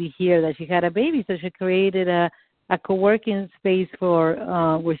one lady here that she had a baby, so she created a co-working space for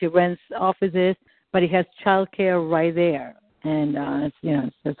where she rents offices, but it has childcare right there, and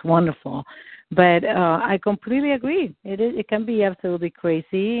it's wonderful. But I completely agree. It can be absolutely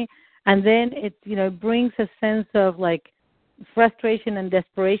crazy, and then it brings a sense of like frustration and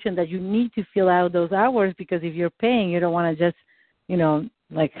desperation that you need to fill out those hours, because if you're paying, you don't want to just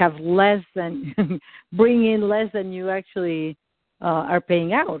have less than bring in less than you actually are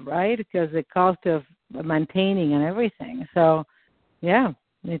paying out, right? Because the cost of maintaining and everything. So, yeah,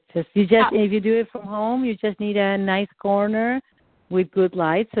 it's just if you do it from home, you just need a nice corner with good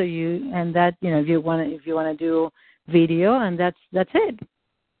light. So if you want to do video, and that's it.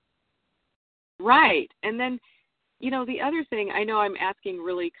 Right, and then the other thing, I know I'm asking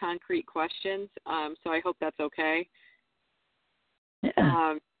really concrete questions, so I hope that's okay.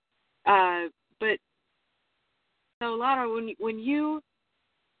 Yeah. But so, Laura, when you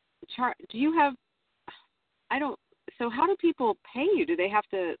do you have? So how do people pay you? Do they have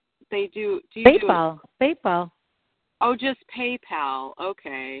to? Do you PayPal? PayPal. Oh, just PayPal.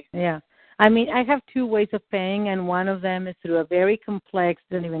 Okay. Yeah. I mean, I have two ways of paying, and one of them is through a very complex.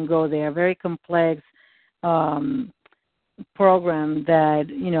 Don't even go there. Very complex program that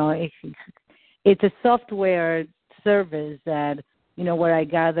it's a software service that where I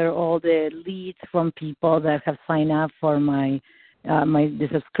gather all the leads from people that have signed up for the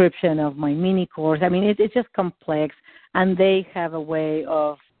subscription of my mini course. I mean, it's just complex, and they have a way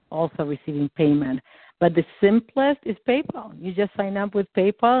of also receiving payment. But the simplest is PayPal. You just sign up with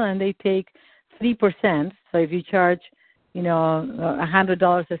PayPal, and they take 3%. So if you charge,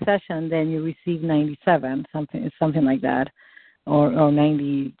 $100 a session, then you receive 97, something like that, or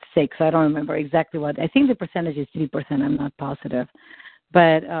 96. I don't remember exactly what. I think the percentage is 3%. I'm not positive,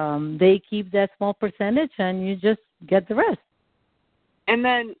 but they keep that small percentage, and you just get the rest. And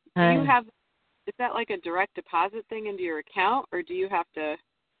then is that like a direct deposit thing into your account, or do you have to?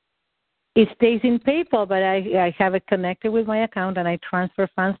 It stays in PayPal, but I have it connected with my account, and I transfer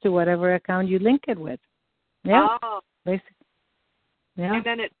funds to whatever account you link it with. Yeah. Oh. Basically. Yeah. And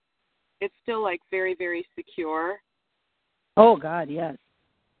then it's still like very, very secure. Oh God, yes.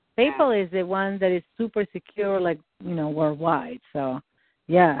 PayPal is the one that is super secure, like worldwide. So,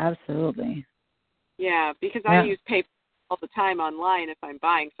 yeah, absolutely. Yeah, because I use PayPal all the time online. If I'm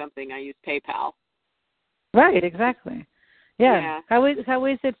buying something, I use PayPal. Right, exactly. Yeah. How is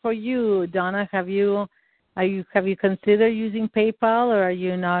it for you, Donna? Have you considered using PayPal, or are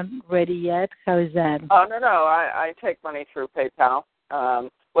you not ready yet? How is that? Oh no, I take money through PayPal.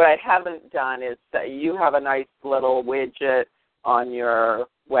 What I haven't done is that you have a nice little widget on your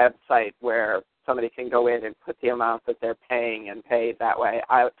website where somebody can go in and put the amount that they're paying and pay that way.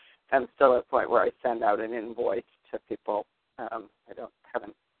 I am still at a point where I send out an invoice to people. I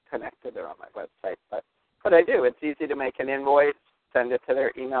haven't connected it on my website, but I do. It's easy to make an invoice, send it to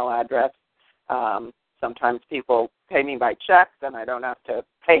their email address. Sometimes people pay me by check, then I don't have to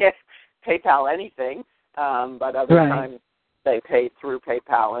PayPal anything. But other times they pay through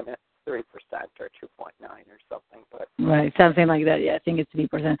PayPal, and it's 3% or 2.9 or something. But right, something like that. Yeah, I think it's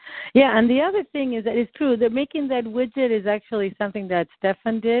 3%. Yeah, and the other thing is that it's true. That making that widget is actually something that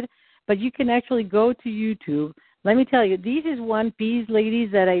Stefan did, but you can actually go to YouTube. Let me tell you, this is one piece, ladies,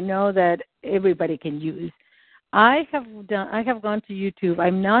 that I know that everybody can use. I have gone to YouTube.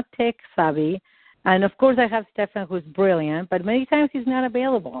 I'm not tech savvy, And, of course, I have Stefan, who's brilliant, but many times he's not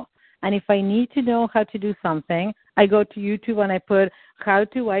available. And if I need to know how to do something, I go to YouTube and I put, how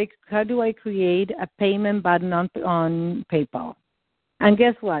do I create a payment button on PayPal? And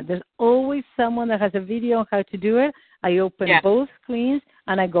guess what? There's always someone that has a video on how to do it. I open both screens,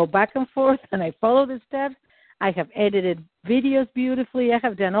 and I go back and forth, and I follow the steps. I have edited videos beautifully. I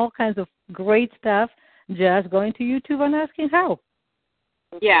have done all kinds of great stuff just going to YouTube and asking how.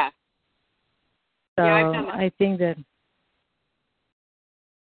 Yeah. So yeah, I've done that. I think that.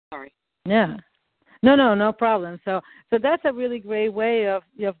 Sorry. Yeah. No problem. So that's a really great way of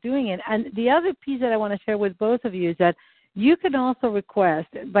doing it. And the other piece that I want to share with both of you is that you can also request,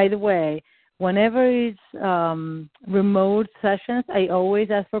 by the way, whenever it's remote sessions, I always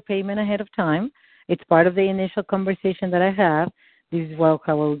ask for payment ahead of time. It's part of the initial conversation that I have. This is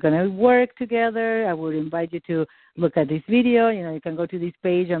how we're going to work together. I would invite you to look at this video. You can go to this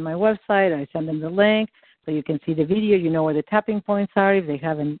page on my website. I send them the link so you can see the video. You know where the tapping points are if they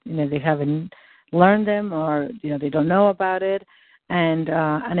haven't learned them or they don't know about it. And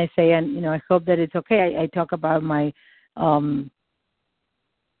I say, I hope that it's okay. I talk about my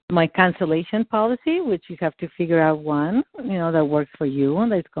my cancellation policy, which you have to figure out one, that works for you and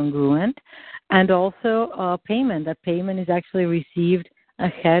that's congruent, and also payment. That payment is actually received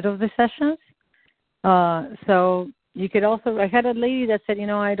ahead of the sessions. So you could also, I had a lady that said,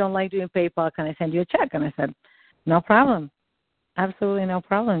 I don't like doing PayPal. Can I send you a check? And I said, no problem. Absolutely no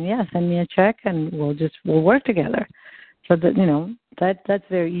problem. Yeah, send me a check and we'll work together. So that, that's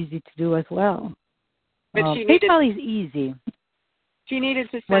very easy to do as well. But PayPal is easy. She needed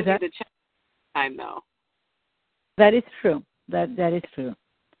to send you the check time, though. That is true. That is true.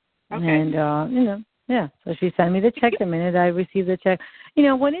 Okay. And, so she sent me the check the minute I received the check.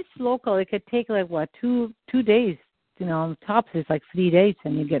 When it's local, it could take, 2 days. Tops is 3 days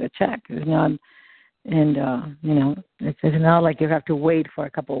and you get a check. It's not, it's not like you have to wait for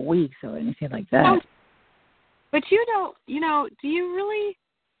a couple of weeks or anything like that. Oh, but you don't, do you really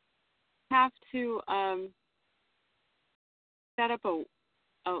have to set up a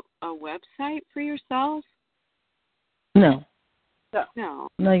website for yourself? No. No.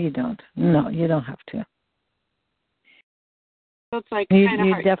 No, you don't. No, you don't have to. So it's kind of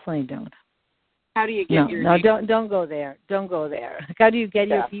you hard. definitely don't. How do you get your? No, don't go there. Don't go there. How do you get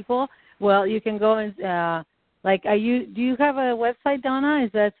your people? Well, you can go and do you have a website, Donna?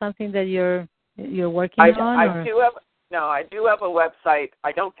 Is that something that you're working on? I do have a website.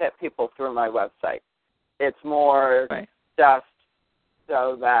 I don't get people through my website. It's more just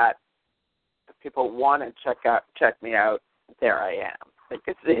so that if people want to check me out, there I am. They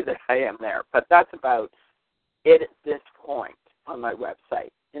can see that I am there. But that's about it at this point on my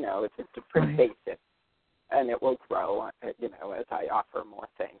website. It's pretty basic, and it will grow, as I offer more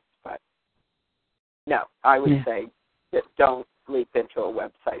things. But no, I would say just don't leap into a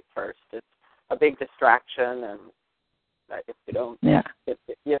website first. It's a big distraction, and if you don't,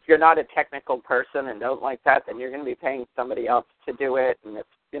 if you're not a technical person and don't like that, then you're going to be paying somebody else to do it, and it's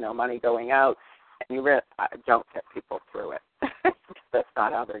money going out, and you don't get people through it. That's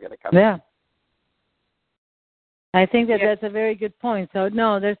not how they're going to come. Yeah. I think that's a very good point. So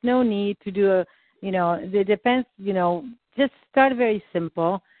no, there's no need to do it depends. Just start very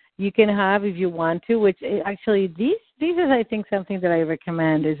simple. You can have if you want to, which actually this is I think something that I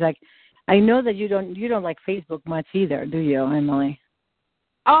recommend is I know that you don't like Facebook much either, do you, Emily?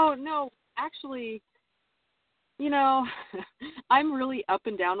 Oh no, actually, I'm really up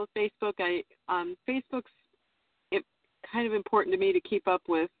and down with Facebook. Facebook's kind of important to me to keep up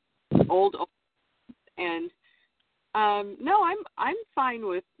with old and no, I'm fine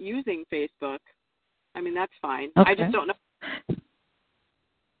with using Facebook. I mean, that's fine. Okay. I just don't know.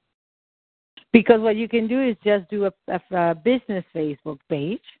 Because what you can do is just do a business Facebook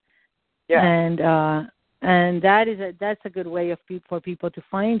page. Yeah. And that's a good way for people to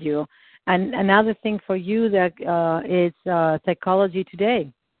find you. And another thing for you that is Psychology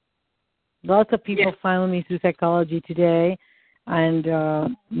Today. Lots of people found me through Psychology Today, and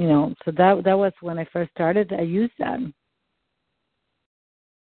so that was when I first started. I used that.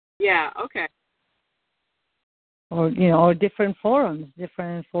 Yeah. Okay. Or different forums that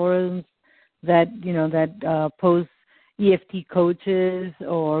post EFT coaches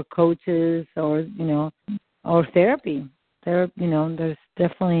or or therapy. There's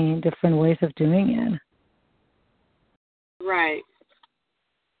definitely different ways of doing it. Right.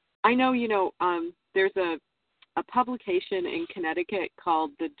 I know, there's a publication in Connecticut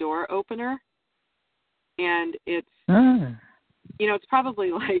called The Door Opener, and it's it's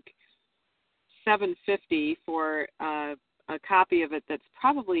probably $750 for a copy of it. That's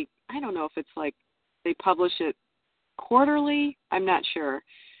probably, I don't know if it's they publish it quarterly. I'm not sure.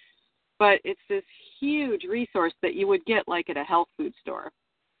 But it's this huge resource that you would get like at a health food store.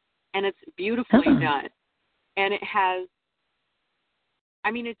 And it's beautifully done. And it has,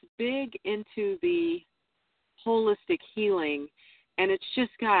 it's big into the holistic healing. And it's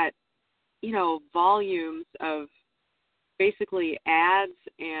just got, volumes of basically ads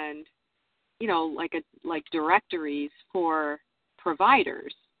and, like directories for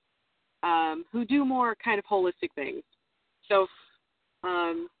providers who do more kind of holistic things. So,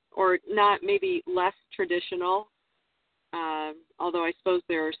 or not maybe less traditional, although I suppose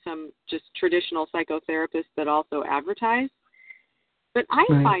there are some just traditional psychotherapists that also advertise. But I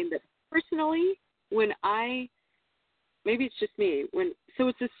find that personally, maybe it's just me, so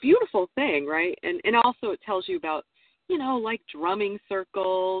it's this beautiful thing, right? And also it tells you about, like drumming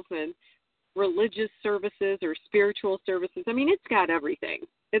circles and religious services or spiritual services. It's got everything.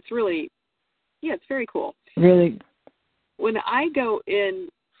 It's really, it's very cool. Really? When I go in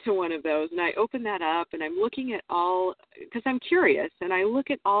to one of those and I open that up and I'm looking at all, because I'm curious, and I look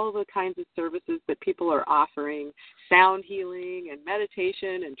at all the kinds of services that people are offering, sound healing and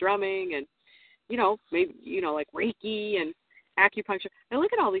meditation and drumming and, maybe, like Reiki and acupuncture. I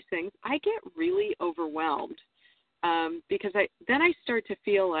look at all these things. I get really overwhelmed because then I start to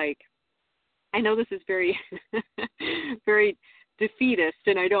feel like, I know this is very, very defeatist,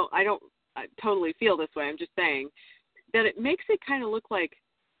 and I don't totally feel this way. I'm just saying that it makes it kind of look like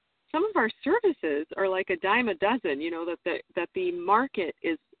some of our services are like a dime a dozen, that the market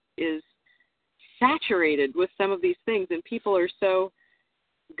is saturated with some of these things, and people are so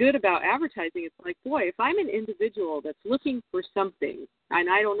good about advertising. It's like, boy, if I'm an individual that's looking for something and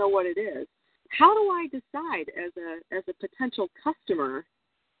I don't know what it is, how do I decide as a potential customer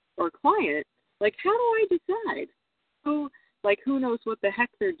or client, like, how do I decide who knows what the heck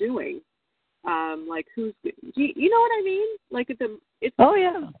they're doing? Like, who's, you know what I mean? Like, it's oh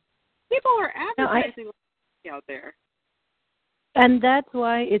yeah, people are advertising out there. And that's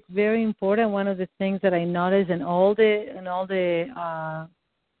why it's very important. One of the things that I notice in all the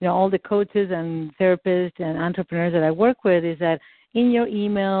coaches and therapists and entrepreneurs that I work with is that in your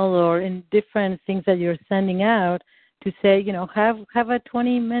email or in different things that you're sending out to say, have a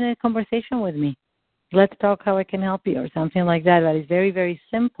 20-minute conversation with me. Let's talk how I can help you or something like that. That is very, very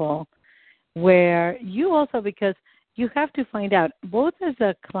simple, where you also, because you have to find out, both as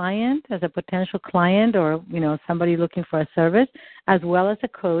a client, as a potential client or, somebody looking for a service, as well as a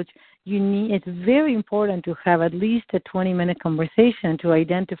coach, it's very important to have at least a 20-minute conversation to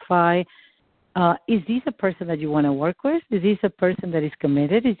identify, is this a person that you want to work with? Is this a person that is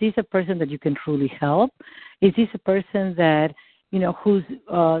committed? Is this a person that you can truly help? Is this a person that, whose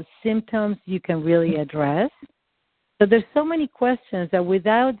symptoms you can really address? So there's so many questions that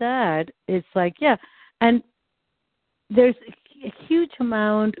without that, it's like, and there's a huge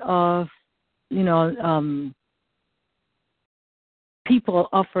amount of, people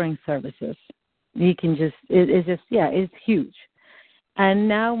offering services. You can it's huge. And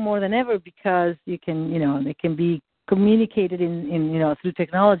now more than ever, because you can, they can be communicated in through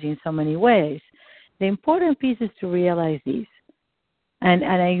technology in so many ways. The important piece is to realize these. And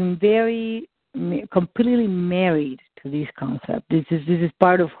I'm very completely married to this concept. This is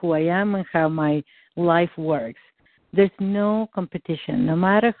part of who I am and how my life works. There's no competition. No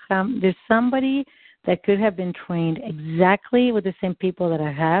matter how, there's somebody that could have been trained exactly with the same people that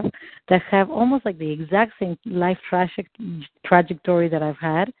I have, that have almost like the exact same life trajectory that I've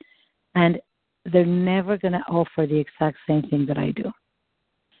had, and they're never going to offer the exact same thing that I do.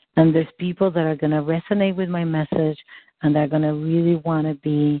 And there's people that are going to resonate with my message, and they're going to really want to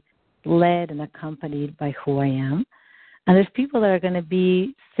be led and accompanied by who I am. And there's people that are going to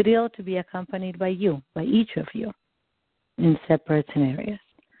be thrilled to be accompanied by you, by each of you, in separate scenarios.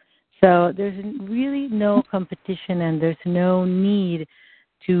 So there's really no competition, and there's no need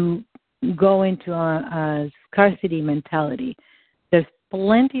to go into a scarcity mentality. There's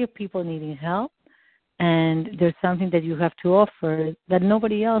plenty of people needing help, and there's something that you have to offer that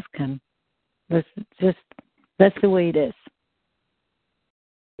nobody else can. That's the way it is.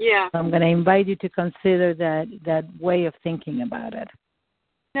 Yeah. So I'm going to invite you to consider that way of thinking about it.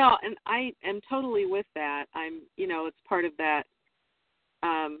 No, and I am totally with that. It's part of that,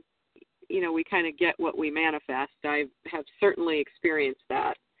 we kind of get what we manifest. I have certainly experienced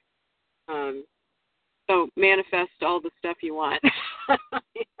that. So manifest all the stuff you want.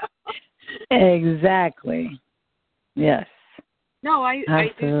 Exactly. Yes. No,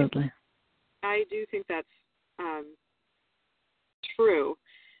 absolutely. I do think that's true.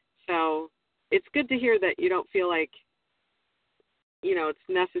 So it's good to hear that you don't feel like, it's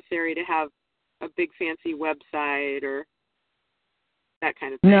necessary to have a big fancy website or that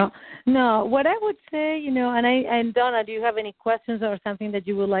kind of thing. No. What I would say, and Donna, do you have any questions or something that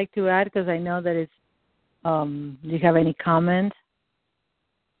you would like to add? Because I know that it's, do you have any comments?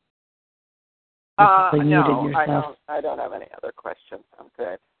 No, I don't have any other questions. I'm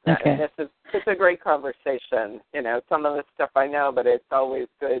good. Okay. It's a great conversation. Some of the stuff I know, but it's always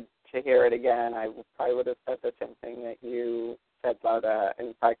good to hear it again. I would have said the same thing that you said, Loda.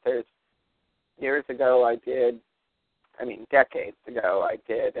 In fact, there's years ago decades ago, I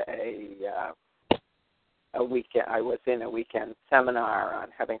did a weekend. I was in a weekend seminar on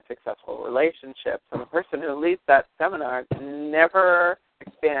having successful relationships, and the person who leads that seminar never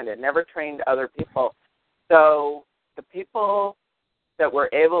expanded, never trained other people. So the people that were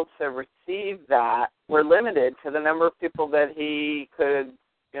able to receive that were limited to the number of people that he could,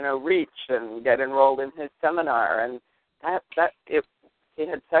 reach and get enrolled in his seminar. And he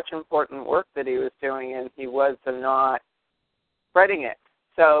had such important work that he was doing, and he was not spreading it.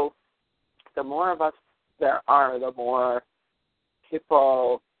 So the more of us there are, the more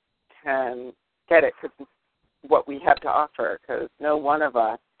people can get it, because what we have to offer, because no one of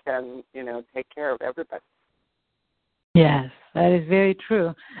us can, take care of everybody. Yes, that is very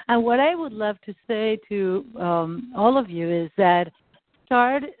true. And what I would love to say to all of you is that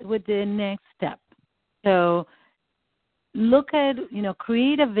start with the next step. So look at,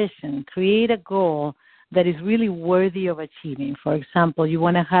 create a vision, create a goal that is really worthy of achieving. For example, you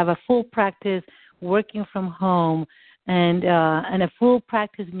want to have a full practice working from home, and a full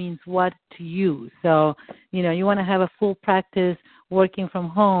practice means what to you. So, you want to have a full practice working from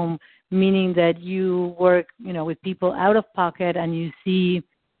home, meaning that you work, with people out of pocket and you see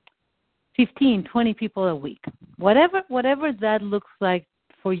 15, 20 people a week. Whatever that looks like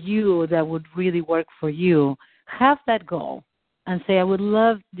for you that would really work for you, have that goal and say, I would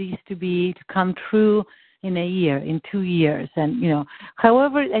love these to come true in a year, in 2 years. And,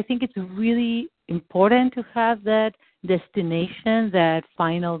 however, I think it's really important to have that destination, that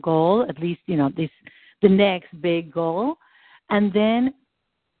final goal, at least, the next big goal, and then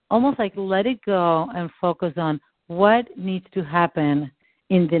almost like let it go and focus on what needs to happen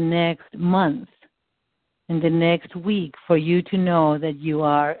in the next month, in the next week, for you to know that you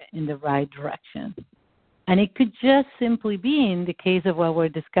are in the right direction. And it could just simply be, in the case of what we're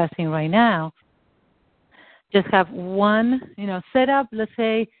discussing right now, just have one, set up, let's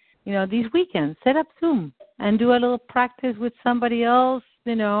say, these weekends, set up Zoom and do a little practice with somebody else,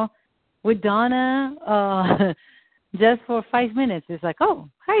 with Donna, just for 5 minutes. It's like, oh,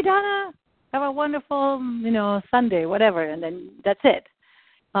 hi, Donna, have a wonderful, Sunday, whatever, and then that's it.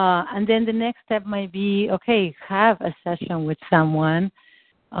 And then the next step might be, okay, have a session with someone,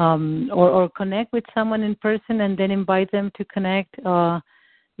 or connect with someone in person, and then invite them to connect,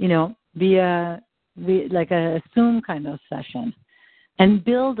 via like a Zoom kind of session, and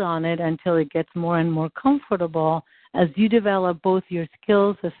build on it until it gets more and more comfortable as you develop both your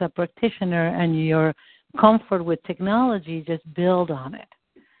skills as a practitioner and your comfort with technology. Just build on it.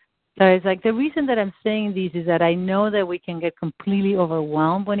 So it's like, the reason that I'm saying these is that I know that we can get completely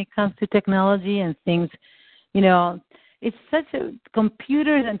overwhelmed when it comes to technology and things, it's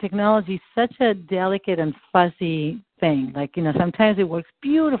computers and technology is such a delicate and fuzzy thing. Like, sometimes it works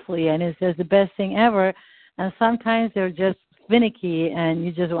beautifully and it's just the best thing ever, and sometimes they're just finicky and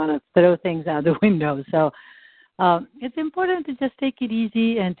you just want to throw things out the window. So it's important to just take it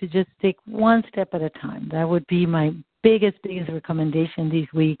easy and to just take one step at a time. That would be my biggest recommendation this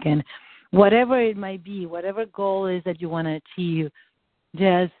week. And whatever it might be, whatever goal is that you want to achieve,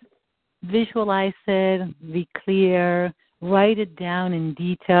 just visualize it, be clear, write it down in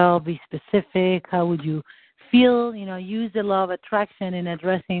detail, be specific. How would you feel? Use the law of attraction in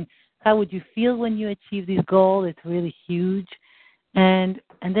addressing how would you feel when you achieve this goal. It's really huge. And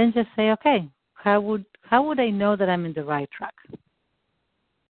then just say, okay, how would I know that I'm in the right track?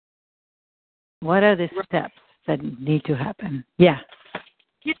 What are the steps that need to happen? Yeah.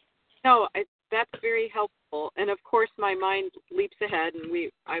 No, that's very helpful. And of course, my mind leaps ahead, and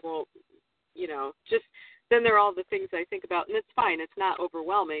I won't, just then there are all the things I think about, and it's fine. It's not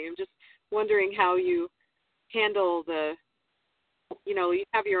overwhelming. I'm just wondering how you handle you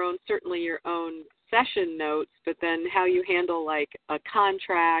have certainly your own session notes, but then how you handle like a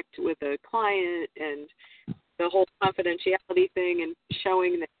contract with a client and the whole confidentiality thing and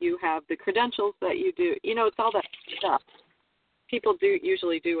showing that you have the credentials that you do. It's all that stuff people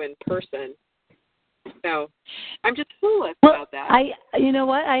usually do in person. So I'm just clueless about that. You know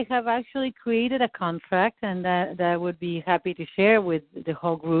what? I have actually created a contract, and that would be happy to share with the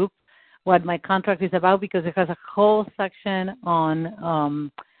whole group what my contract is about, because it has a whole section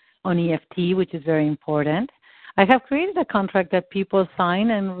on on EFT, which is very important. I have created a contract that people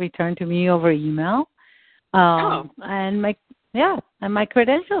sign and return to me over email. And my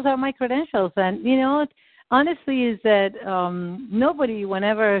credentials are my credentials. And, honestly is that nobody,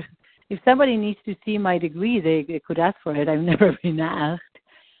 if somebody needs to see my degree, they could ask for it. I've never been asked.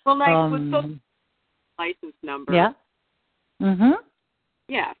 Well, nice with the license number. Yeah. Mm-hmm.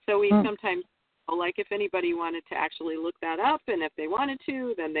 Yeah, so we sometimes, like if anybody wanted to actually look that up, and if they wanted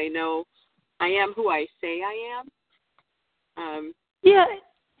to, then they know I am who I say I am. Yeah,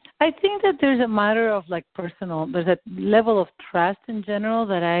 I think that there's a matter of there's a level of trust in general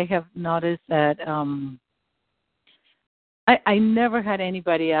that I have noticed that I never had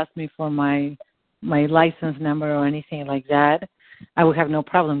anybody ask me for my license number or anything like that. I would have no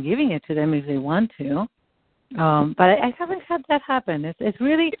problem giving it to them if they want to. But I haven't had that happen. It's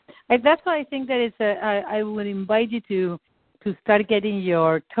really, that's why I think that I would invite you to start getting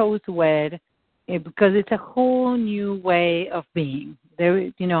your toes wet, because it's a whole new way of being.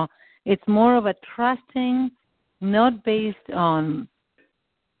 It's more of a trusting, not based on,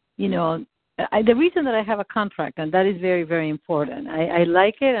 the reason that I have a contract, and that is very, very important. I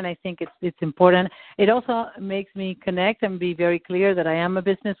like it, and I think it's important. It also makes me connect and be very clear that I am a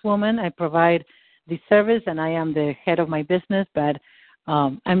businesswoman. I provide the service, and I am the head of my business. But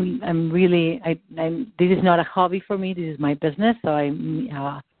I'm really, this is not a hobby for me. This is my business. So I mean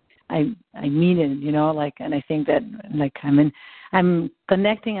it, and I think that I'm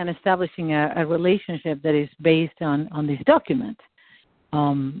connecting and establishing a relationship that is based on this document.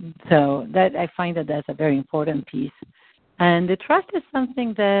 So that I find that that's a very important piece. And the trust is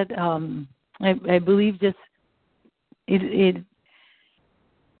something that I believe just it's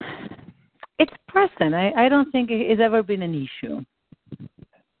present. I don't think it's ever been an issue.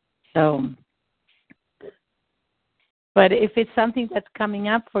 So, but if it's something that's coming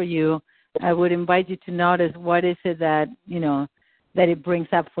up for you, I would invite you to notice what is it that, that it brings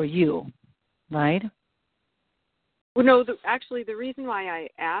up for you, right? Well, no, actually, the reason why I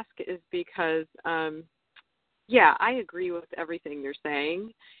ask is because, I agree with everything you're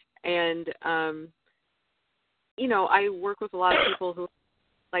saying. And, I work with a lot of people who,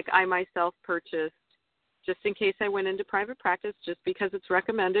 I myself purchased, just in case I went into private practice, just because it's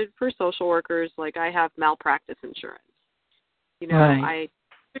recommended for social workers, I have malpractice insurance. Right.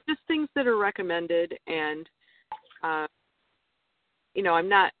 They're just things that are recommended, and, I'm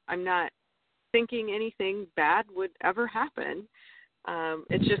not thinking anything bad would ever happen.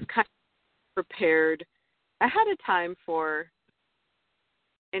 It's just kind of prepared ahead of time for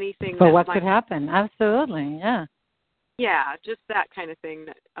anything. For what could happen. Absolutely, yeah. Yeah, just that kind of thing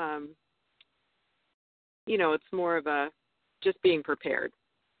that, it's more of just being prepared.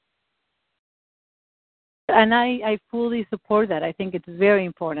 And I fully support that. I think it's very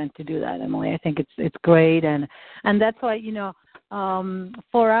important to do that, Emily. I think it's great, and that's why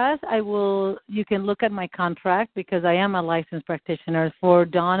for us, you can look at my contract, because I am a licensed practitioner. For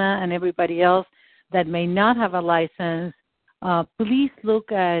Donna and everybody else that may not have a license, please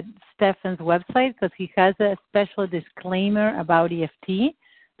look at Stefan's website, because he has a special disclaimer about EFT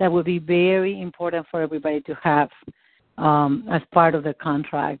that would be very important for everybody to have as part of the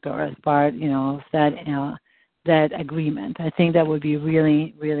contract, or as part, of that agreement. I think that would be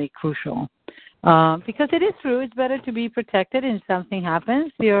really, really crucial. Because it is true, it's better to be protected, and if something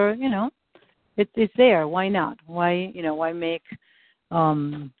happens, it's there. Why not? Why make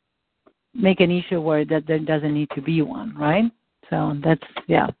an issue where that there doesn't need to be one, right? So that's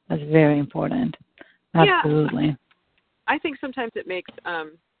very important. Absolutely. Yeah. I think sometimes it makes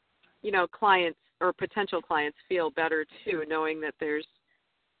clients or potential clients feel better too, knowing that there's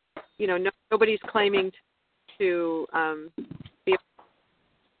nobody's claiming to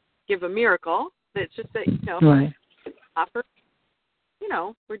give a miracle. It's just that right. offer.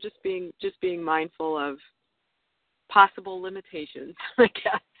 We're just being mindful of possible limitations, I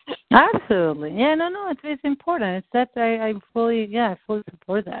guess. Absolutely. Yeah. No. It's important. It's that I fully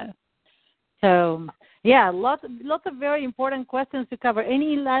support that. So lots of very important questions to cover.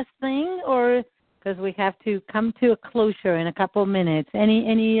 Any last thing, or because we have to come to a closure in a couple of minutes?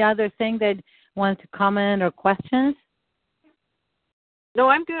 Any other thing that you want to comment or questions? No,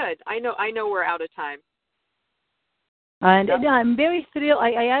 I'm good. I know we're out of time. And I'm very thrilled.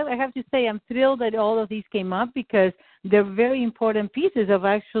 I have to say I'm thrilled that all of these came up, because they're very important pieces of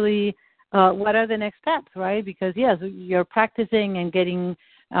actually what are the next steps, right? Because, yes, you're practicing and getting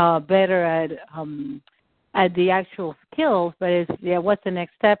better at the actual skills, but what's the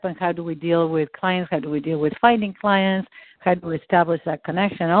next step, and how do we deal with clients? How do we deal with finding clients? How do we establish that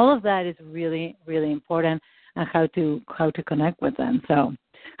connection? All of that is really, really important, and how to connect with them. So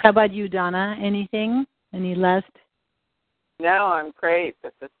How about you, Donna? Anything? Any last? No, I'm great.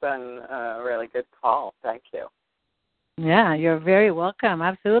 This has been a really good call. Thank you. Yeah, you're very welcome.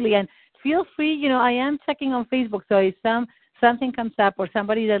 Absolutely. And feel free, I am checking on Facebook, so if something comes up or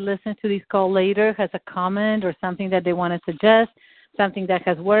somebody that listens to this call later has a comment or something that they want to suggest, something that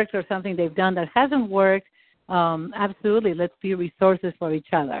has worked or something they've done that hasn't worked, absolutely, let's be resources for each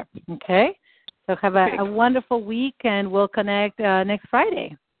other, okay? So have a wonderful week, and we'll connect next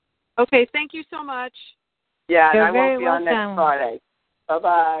Friday. Okay, thank you so much. Yeah, You're and I very won't be on welcome. next Friday.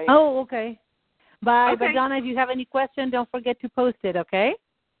 Bye-bye. Oh, okay. Bye. Okay. But, Donna, if you have any questions, don't forget to post it, okay?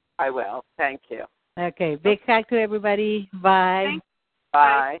 I will. Thank you. Okay. Big hug to everybody. Bye. Thanks. Bye.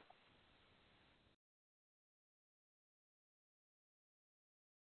 Bye.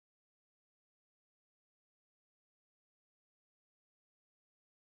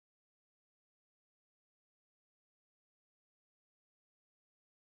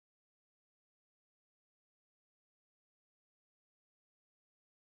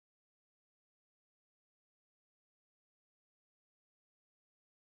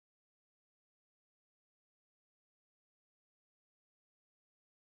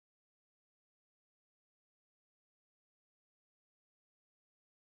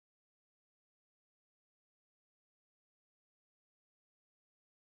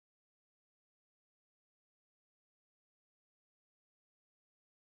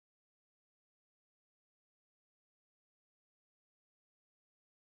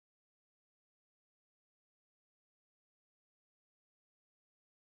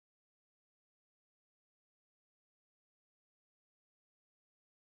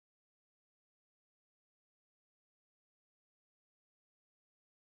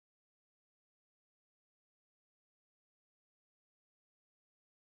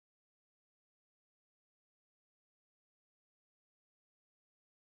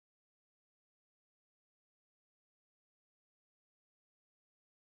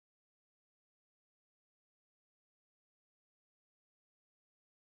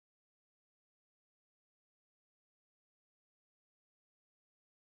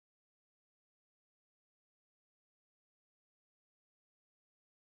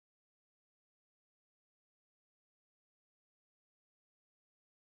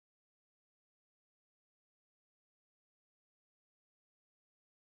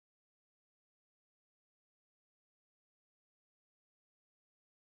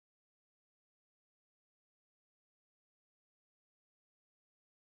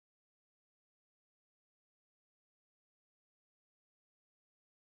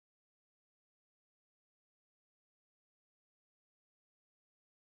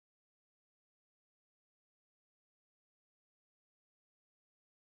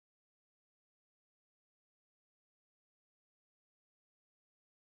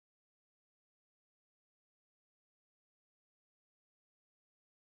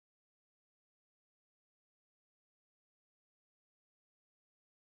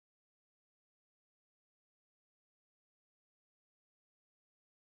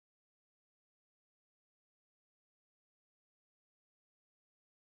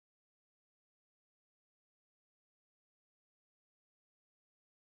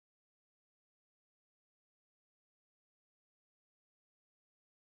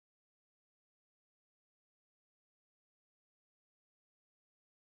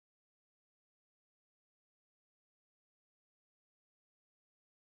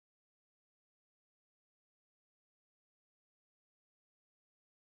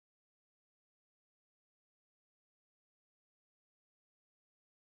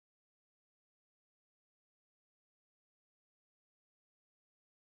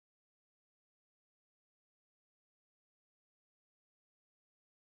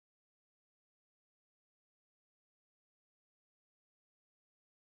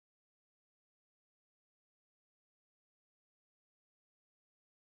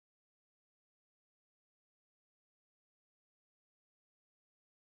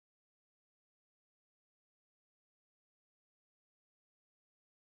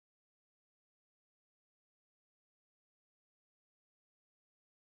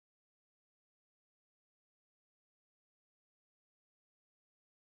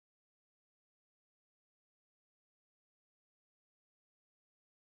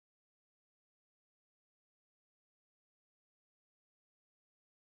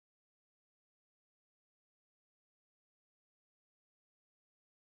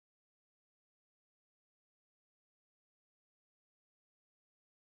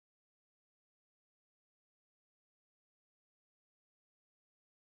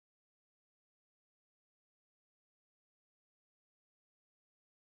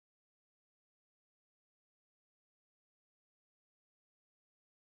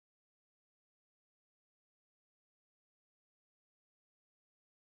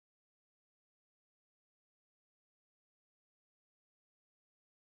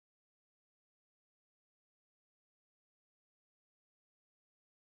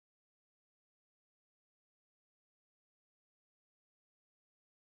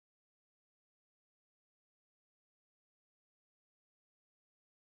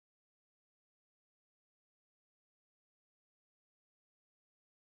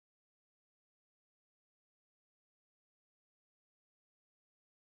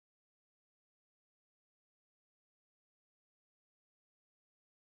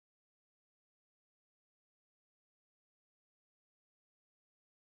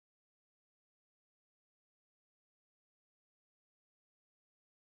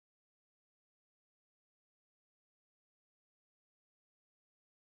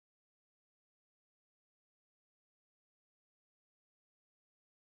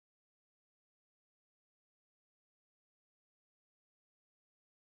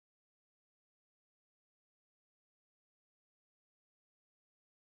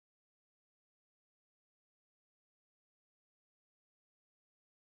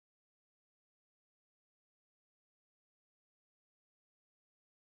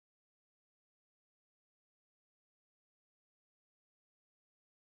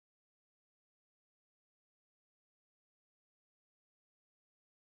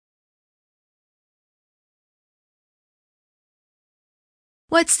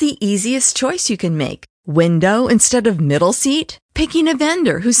 What's the easiest choice you can make? Window instead of middle seat? Picking a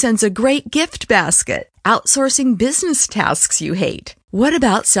vendor who sends a great gift basket? Outsourcing business tasks you hate? What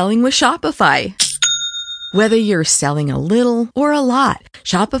about selling with Shopify? Whether you're selling a little or a lot,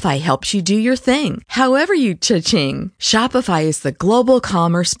 Shopify helps you do your thing, however you cha-ching. Shopify is the global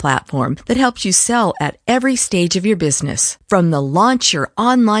commerce platform that helps you sell at every stage of your business. From the launch your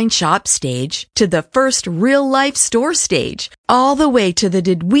online shop stage to the first real-life store stage, all the way to the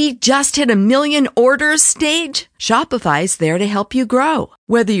did we just hit 1 million orders stage? Shopify's there to help you grow.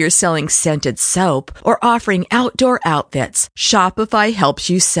 Whether you're selling scented soap or offering outdoor outfits, Shopify helps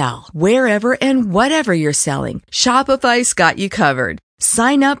you sell. Wherever and whatever you're selling, Shopify's got you covered.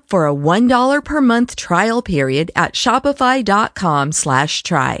 Sign up for a $1 per month trial period at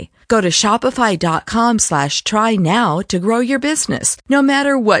shopify.com/try. Go to shopify.com/try now to grow your business, no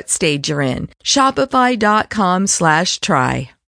matter what stage you're in. Shopify.com/try.